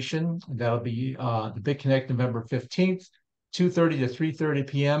presentation. That'll be the Big Connect November 15th, 2:30 to 3:30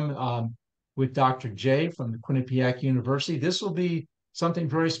 p.m. With Dr. J from the Quinnipiac University. This will be something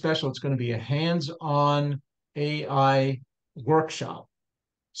very special. It's going to be a hands-on AI workshop.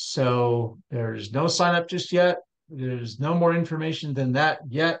 So there's no sign up just yet. There's no more information than that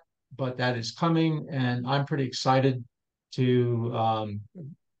yet, but that is coming, and I'm pretty excited to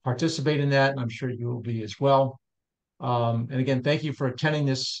participate in that, and I'm sure you will be as well. And again, thank you for attending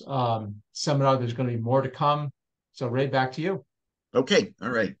this seminar. There's going to be more to come. So Ray, back to you. Okay. All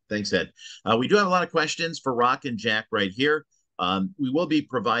right. Thanks, Ed. We do have a lot of questions for Rock and Jack right here. We will be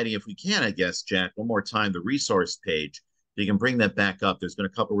providing, if we can, I guess, Jack, one more time, the resource page. You can bring that back up. There's been a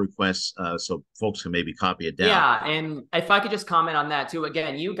couple requests, so folks can maybe copy it down. Yeah, and if I could just comment on that too.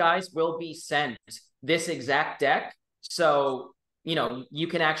 Again, you guys will be sent this exact deck. So, you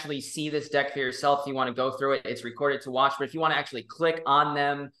can actually see this deck for yourself if you want to go through it. It's recorded to watch, but if you want to actually click on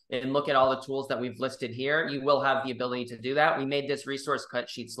them and look at all the tools that we've listed here, you will have the ability to do that. We made this resource cut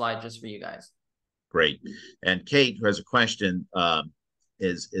sheet slide just for you guys. Great. And Kate, who has a question,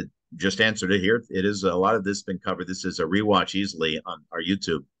 just answered it here. It is a lot of this has been covered. This is a rewatch easily on our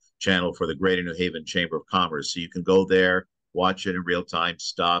YouTube channel for the Greater New Haven Chamber of Commerce. So you can go there, watch it in real time,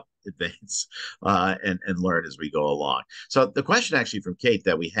 stop, advance, and learn as we go along. So the question actually from Kate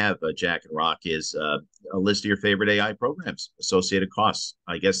that we have, Jack and Rock, is a list of your favorite AI programs, associated costs.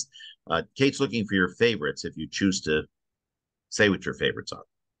 I guess Kate's looking for your favorites if you choose to say what your favorites are.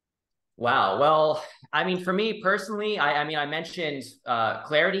 Wow. Well, I mean, for me personally, I mentioned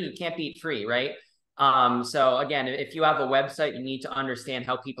clarity. You can't beat free, right? So again, if you have a website, you need to understand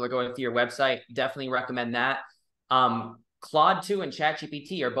how people are going through your website. Definitely recommend that. Claude 2 and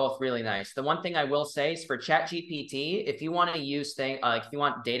ChatGPT are both really nice. The one thing I will say is for ChatGPT, if you want to use if you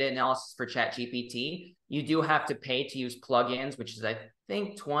want data analysis for ChatGPT, you do have to pay to use plugins, which is I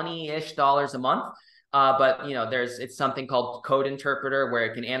think $20-ish a month. But it's something called Code Interpreter where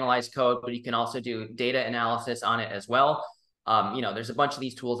it can analyze code, but you can also do data analysis on it as well. There's a bunch of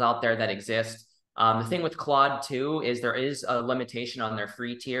these tools out there that exist. The thing with Claude 2 is there is a limitation on their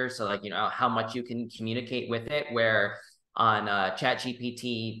free tier. So how much you can communicate with it, where on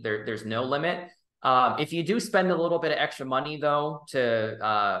ChatGPT, there's no limit. If you do spend a little bit of extra money though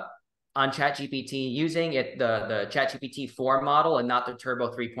on ChatGPT, using it, the ChatGPT 4 model and not the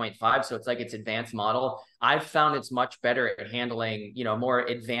Turbo 3.5. So it's like its advanced model. I've found it's much better at handling, more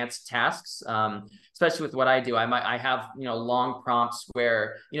advanced tasks, especially with what I do. I have, long prompts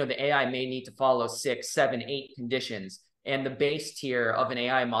where, the AI may need to follow 6, 7, 8 conditions. And the base tier of an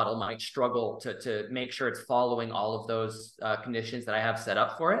AI model might struggle to make sure it's following all of those conditions that I have set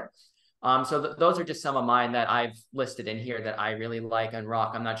up for it. So those are just some of mine that I've listed in here that I really like. And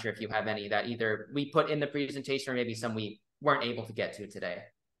Rock, I'm not sure if you have any that either we put in the presentation or maybe some we weren't able to get to today.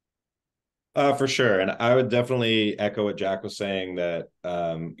 For sure. And I would definitely echo what Jack was saying that,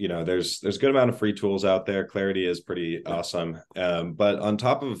 there's a good amount of free tools out there. Clarity is pretty awesome. But on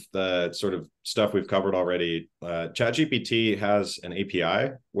top of the sort of stuff we've covered already, ChatGPT has an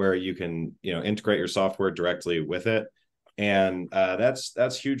API where you can, integrate your software directly with it. And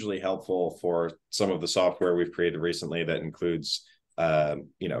that's hugely helpful for some of the software we've created recently that includes,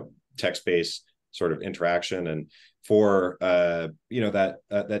 text-based sort of interaction. And for,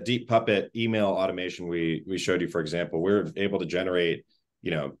 that Deep Puppet email automation we showed you, for example, we're able to generate,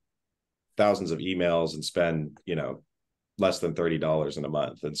 thousands of emails and spend, less than $30 in a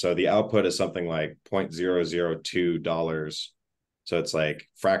month. And so the output is something like $0.002. So it's like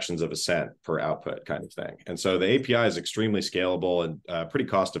fractions of a cent per output kind of thing. And so the API is extremely scalable and pretty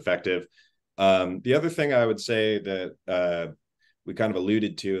cost effective. The other thing I would say that we kind of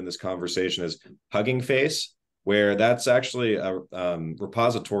alluded to in this conversation is Hugging Face, where that's actually a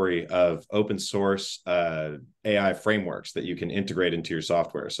repository of open source AI frameworks that you can integrate into your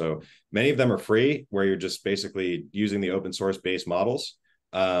software. So many of them are free, where you're just basically using the open source based models.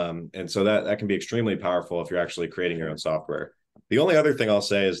 And so that can be extremely powerful if you're actually creating your own software. The only other thing I'll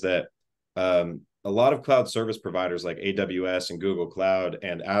say is that a lot of cloud service providers like AWS and Google Cloud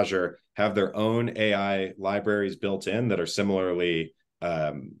and Azure have their own AI libraries built in that are similarly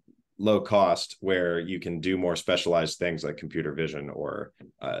low cost, where you can do more specialized things like computer vision or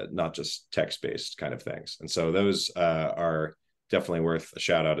not just text-based kind of things. And so those are definitely worth a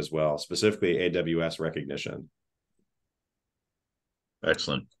shout out as well, specifically AWS recognition.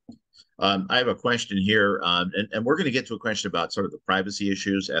 Excellent. I have a question here, and we're going to get to a question about sort of the privacy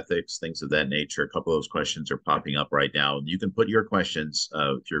issues, ethics, things of that nature. A couple of those questions are popping up right now. You can put your questions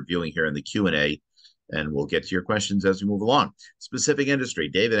if you're viewing here in the Q&A, and we'll get to your questions as we move along. Specific industry.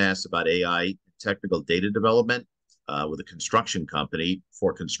 David asked about AI technical data development with a construction company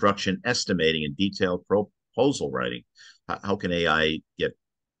for construction estimating and detailed proposal writing. How can AI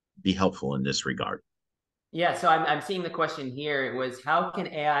be helpful in this regard? Yeah, so I'm seeing the question here. It was, how can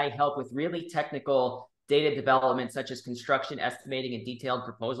AI help with really technical data development, such as construction estimating and detailed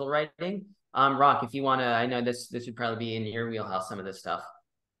proposal writing? Rock, if you want to, I know this would probably be in your wheelhouse, some of this stuff.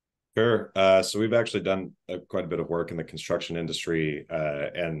 Sure. So we've actually done quite a bit of work in the construction industry.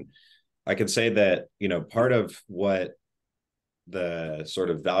 And I can say that, part of what the sort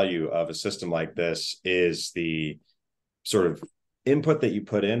of value of a system like this is the sort of input that you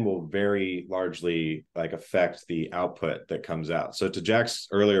put in will very largely affect the output that comes out. So to Jack's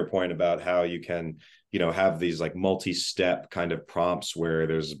earlier point about how you can, have these multi-step kind of prompts where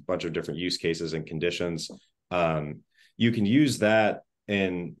there's a bunch of different use cases and conditions, you can use that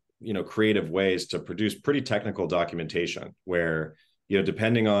in, creative ways to produce pretty technical documentation where,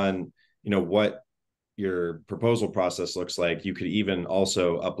 depending on, what your proposal process looks like, you could even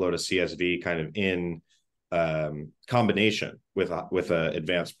also upload a CSV kind of in combination with a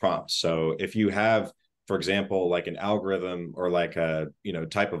advanced prompt. So if you have, for example, like an algorithm or like a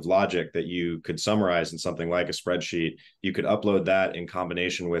type of logic that you could summarize in something like a spreadsheet, you could upload that in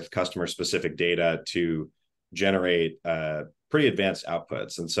combination with customer specific data to generate pretty advanced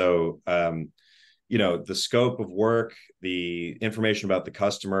outputs. And so the scope of work, the information about the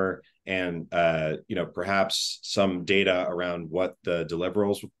customer, and perhaps some data around what the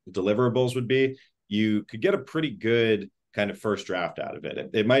deliverables would be, you could get a pretty good kind of first draft out of it.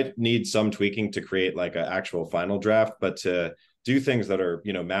 It might need some tweaking to create like an actual final draft, but to do things that are,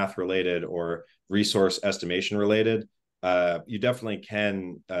 math related or resource estimation related, you definitely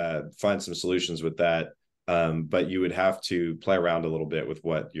can find some solutions with that. But you would have to play around a little bit with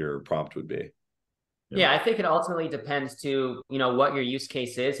what your prompt would be. Yeah, I think it ultimately depends to, what your use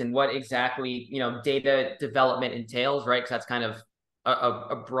case is and what exactly, data development entails, right? Because that's kind of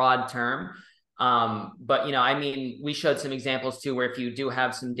a broad term. But, we showed some examples too, where if you do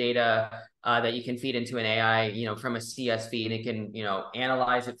have some data that you can feed into an AI, from a CSV, and it can,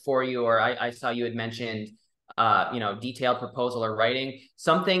 analyze it for you. Or I saw you had mentioned, detailed proposal or writing.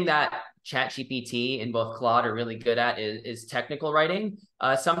 Something that ChatGPT and both Claude are really good at is technical writing.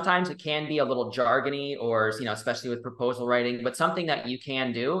 Sometimes it can be a little jargony, or, especially with proposal writing. But something that you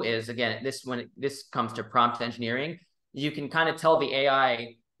can do is, again, when this comes to prompt engineering, you can kind of tell the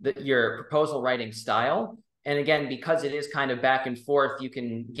AI your proposal writing style. And again, because it is kind of back and forth, you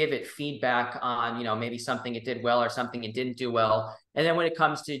can give it feedback on, maybe something it did well or something it didn't do well. And then when it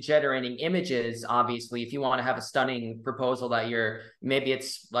comes to generating images, obviously, if you want to have a stunning proposal that maybe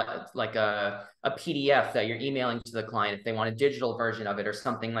it's like a PDF that you're emailing to the client, if they want a digital version of it or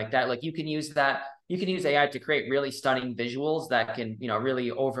something like that, like you can use AI to create really stunning visuals that can,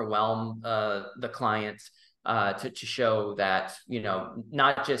 really overwhelm the client. To show that,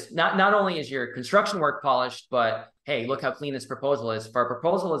 not only is your construction work polished, but hey, look how clean this proposal is. If our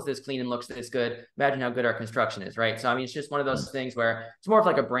proposal is this clean and looks this good, imagine how good our construction is, right? So, it's just one of those things where it's more of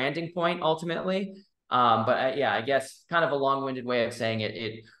like a branding point ultimately. But I guess kind of a long-winded way of saying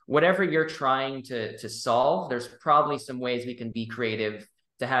it, whatever you're trying to solve, there's probably some ways we can be creative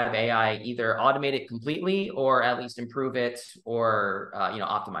to have AI either automate it completely or at least improve it or,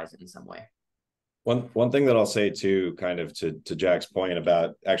 optimize it in some way. One thing that I'll say too, kind of to Jack's point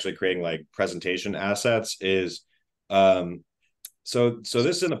about actually creating like presentation assets is, So this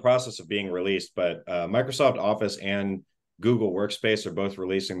is in the process of being released, but Microsoft Office and Google Workspace are both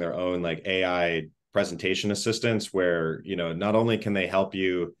releasing their own like AI presentation assistants where, not only can they help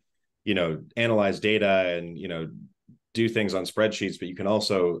you, analyze data and, do things on spreadsheets, but you can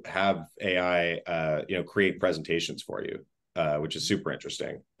also have AI, create presentations for you, which is super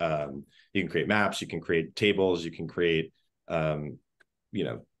interesting. You can create maps, you can create tables, you can create,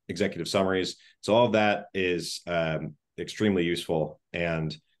 executive summaries. So all of that is extremely useful.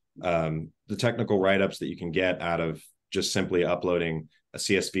 And the technical write-ups that you can get out of just simply uploading a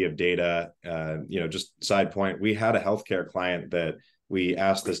CSV of data, just side point, we had a healthcare client that we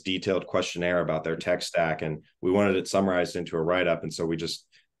asked this detailed questionnaire about their tech stack, and we wanted it summarized into a write-up. And so we just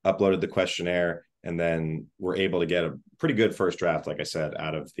uploaded the questionnaire, and then we're able to get a pretty good first draft, like I said,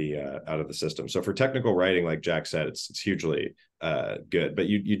 out of the system. So for technical writing, like Jack said, it's hugely good, but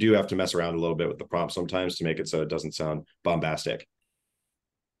you do have to mess around a little bit with the prompt sometimes to make it so it doesn't sound bombastic.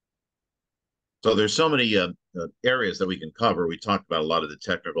 So there's so many areas that we can cover. We talked about a lot of the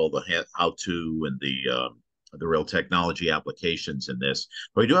technical, the how-to, and the real technology applications in this.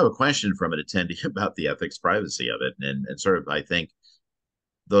 But we do have a question from an attendee about the ethics privacy of it, and sort of, I think,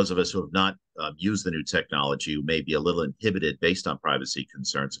 those of us who have not used the new technology who may be a little inhibited based on privacy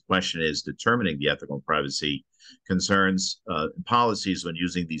concerns. The question is determining the ethical and privacy concerns and policies when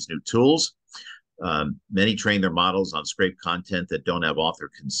using these new tools. Many train their models on scraped content that don't have author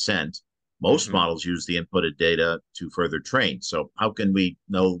consent. Most models use the inputted data to further train. So how can we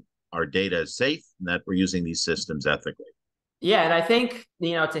know our data is safe and that we're using these systems ethically? Yeah, and I think,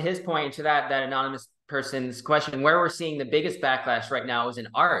 to his point, to that anonymous person's question, where we're seeing the biggest backlash right now is in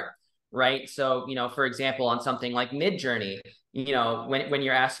art, right? So, for example, on something like Midjourney, when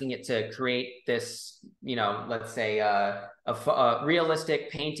you're asking it to create this, let's say a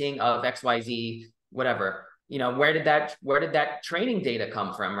realistic painting of XYZ, whatever, where did that training data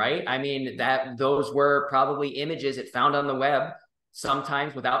come from, right? I mean, those were probably images it found on the web,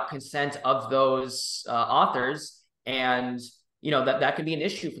 sometimes without consent of those authors. And that could be an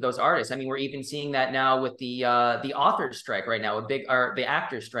issue for those artists. I mean, we're even seeing that now with the authors strike right now, the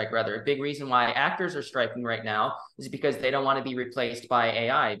actors strike rather. A big reason why actors are striking right now is because they don't want to be replaced by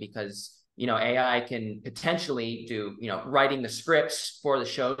AI, because AI can potentially do writing the scripts for the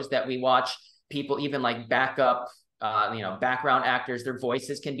shows that we watch. People even like backup background actors, their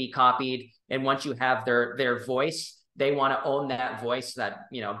voices can be copied, and once you have their voice, they want to own that voice, that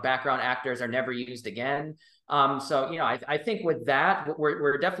background actors are never used again. So I think with that,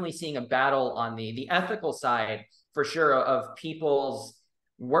 we're definitely seeing a battle on the ethical side for sure, of people's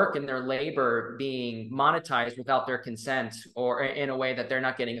work and their labor being monetized without their consent, or in a way that they're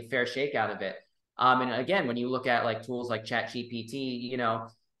not getting a fair shake out of it. And again, when you look at like tools like ChatGPT,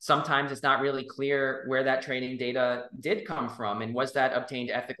 sometimes it's not really clear where that training data did come from, and was that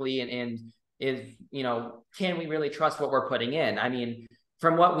obtained ethically, and is, can we really trust what we're putting in? I mean,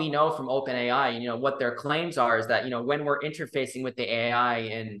 from what we know from OpenAI, what their claims are is that, when we're interfacing with the AI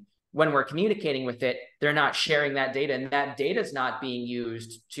and when we're communicating with it, they're not sharing that data, and that data is not being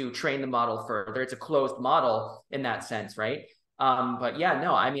used to train the model further. It's a closed model in that sense, right? But yeah,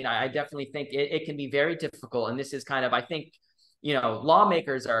 no, I mean, I definitely think it can be very difficult. And this is kind of, I think,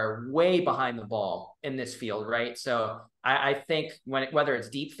 lawmakers are way behind the ball in this field, right? So I think whether it's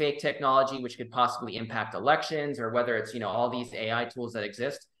deep fake technology, which could possibly impact elections, or whether it's, all these AI tools that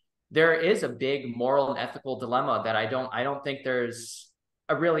exist, there is a big moral and ethical dilemma that I don't think there's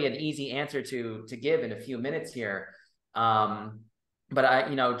really an easy answer to give in a few minutes here.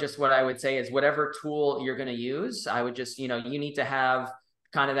 But just what I would say is, whatever tool you're going to use, I would just, you need to have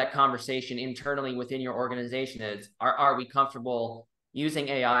kind of that conversation internally within your organization. Are we comfortable using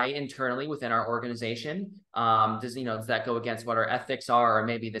AI internally within our organization? Does that go against what our ethics are, or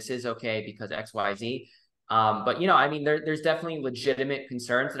maybe this is okay because X, Y, Z? But I mean, there's definitely legitimate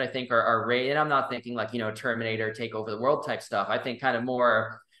concerns that I think are raised. And I'm not thinking like, Terminator take over the world type stuff. I think kind of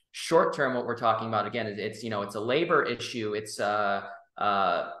more short term, what we're talking about again is it's a labor issue. It's an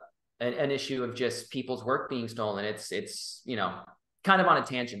issue of just people's work being stolen. It's kind of on a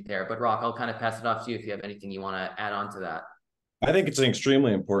tangent there, but Rock, I'll kind of pass it off to you if you have anything you want to add on to that. I think it's an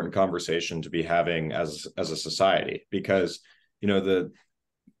extremely important conversation to be having as a society, because the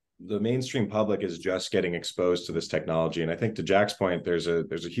mainstream public is just getting exposed to this technology. And I think, to Jack's point, there's a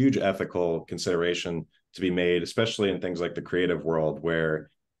huge ethical consideration to be made, especially in things like the creative world, where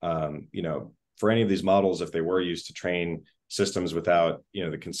for any of these models, if they were used to train systems without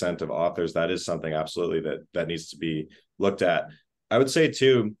the consent of authors, that is something absolutely that needs to be looked at. I would say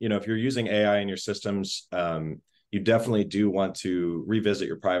too, if you're using AI in your systems, you definitely do want to revisit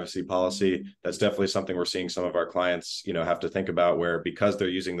your privacy policy. That's definitely something we're seeing some of our clients, have to think about, where because they're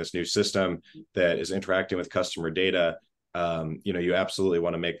using this new system that is interacting with customer data, you absolutely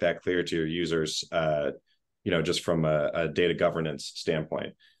want to make that clear to your users, just from a data governance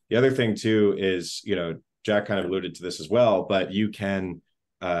standpoint. The other thing too is, Jack kind of alluded to this as well, but you can,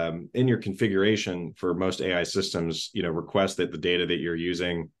 in your configuration for most AI systems, request that the data that you're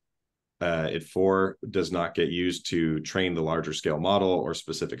using it for does not get used to train the larger scale model or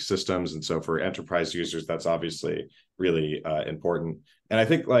specific systems. And so for enterprise users, that's obviously really important. And I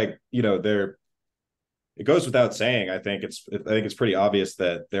think it goes without saying, I think it's pretty obvious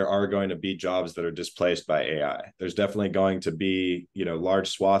that there are going to be jobs that are displaced by AI. There's definitely going to be, large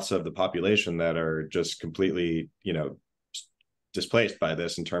swaths of the population that are just completely, displaced by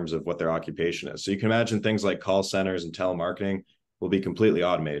this in terms of what their occupation is. So you can imagine things like call centers and telemarketing will be completely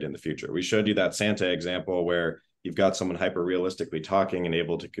automated in the future. We showed you that Santa example where you've got someone hyper realistically talking and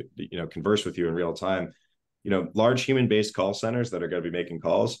able to, converse with you in real time. Large human-based call centers that are going to be making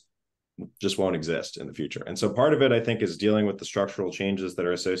calls just won't exist in the future. And so part of it, I think, is dealing with the structural changes that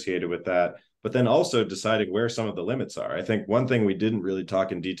are associated with that, but then also deciding where some of the limits are. I think one thing we didn't really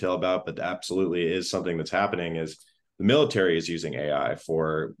talk in detail about, but absolutely is something that's happening, is the military is using AI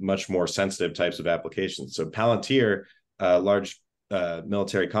for much more sensitive types of applications. So Palantir, a large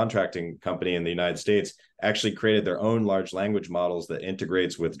military contracting company in the United States, actually created their own large language models that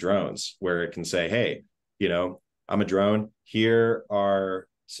integrates with drones, where it can say, hey, I'm a drone. Here's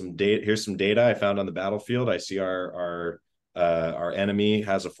some data I found on the battlefield. I see our enemy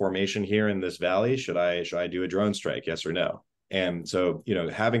has a formation here in this valley. Should I do a drone strike? Yes or no? And so,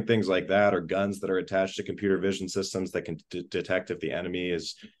 having things like that, or guns that are attached to computer vision systems that can detect if the enemy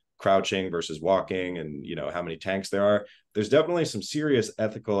is crouching versus walking, and how many tanks there are. There's definitely some serious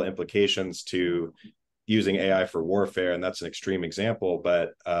ethical implications to using AI for warfare, and that's an extreme example, but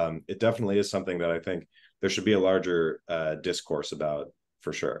it definitely is something that I think there should be a larger discourse about,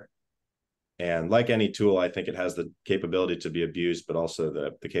 for sure. And like any tool, I think it has the capability to be abused, but also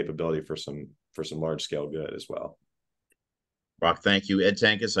the capability for some large scale good as well. Rock, thank you. Ed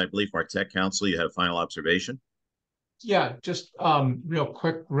Tankus, I believe from our tech council, you have a final observation. Yeah, just real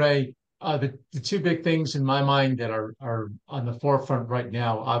quick, Ray. The two big things in my mind that are on the forefront right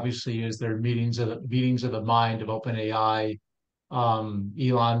now, obviously, is their meetings of the mind of OpenAI,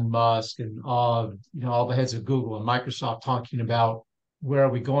 Elon Musk, and all the heads of Google and Microsoft talking about where are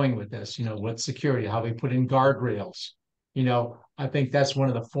we going with this? What security? How we put in guardrails? I think that's one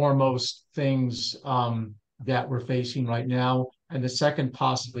of the foremost things that we're facing right now. And the second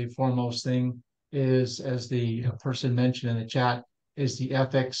possibly foremost thing is, as the person mentioned in the chat, is the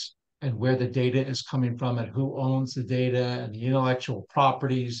ethics and where the data is coming from and who owns the data and the intellectual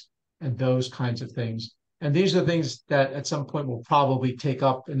properties and those kinds of things. And these are things that at some point we'll probably take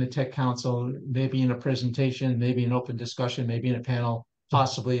up in the Tech Council, maybe in a presentation, maybe an open discussion, maybe in a panel,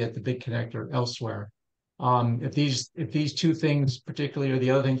 possibly at the Big Connect or elsewhere. If these two things particularly, or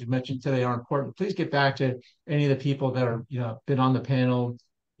the other things you mentioned today, are important, please get back to any of the people that are been on the panel.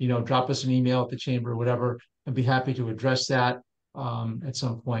 Drop us an email at the chamber or whatever. I'd be happy to address that at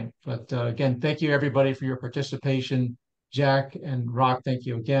some point. But again, thank you everybody for your participation. Jack and Rock, thank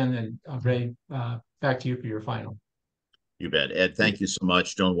you again. And Ray, back to you for your final. You bet. Ed, thank you so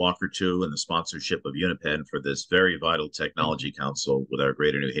much. Joan Walker, too, and the sponsorship of Unipen for this very vital technology council with our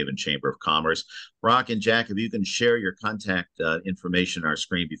Greater New Haven Chamber of Commerce. Rock and Jack, if you can share your contact information on our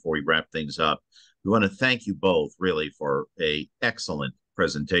screen before we wrap things up. We want to thank you both, really, for an excellent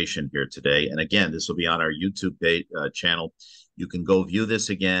presentation here today. And again, this will be on our YouTube channel. You can go view this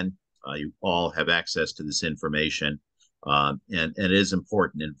again. You all have access to this information. And it is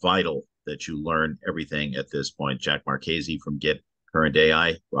important and vital that you learn everything at this point. Jack Marchese from Get Current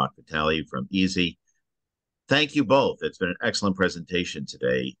AI, Rock Vitale from Easy. Thank you both. It's been an excellent presentation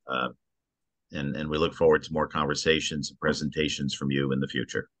today. And we look forward to more conversations and presentations from you in the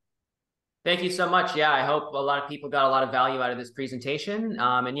future. Thank you so much. Yeah, I hope a lot of people got a lot of value out of this presentation.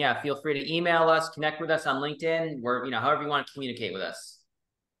 And yeah, feel free to email us, connect with us on LinkedIn, or however you want to communicate with us.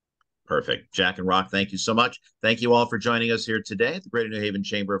 Perfect. Jack and Rock, thank you so much. Thank you all for joining us here today at the Greater New Haven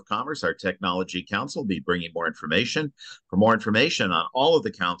Chamber of Commerce. Our Technology Council will be bringing more information. For more information on all of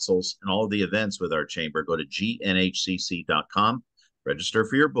the councils and all of the events with our chamber, go to gnhcc.com. Register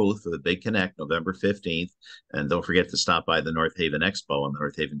for your booth for the Big Connect November 15th. And don't forget to stop by the North Haven Expo on the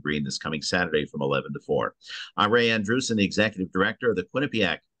North Haven Green this coming Saturday from 11 to 4. I'm Ray Andrewson, the Executive Director of the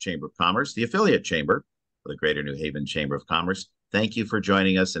Quinnipiac Chamber of Commerce, the affiliate chamber of the Greater New Haven Chamber of Commerce. Thank you for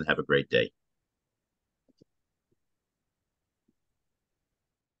joining us and have a great day.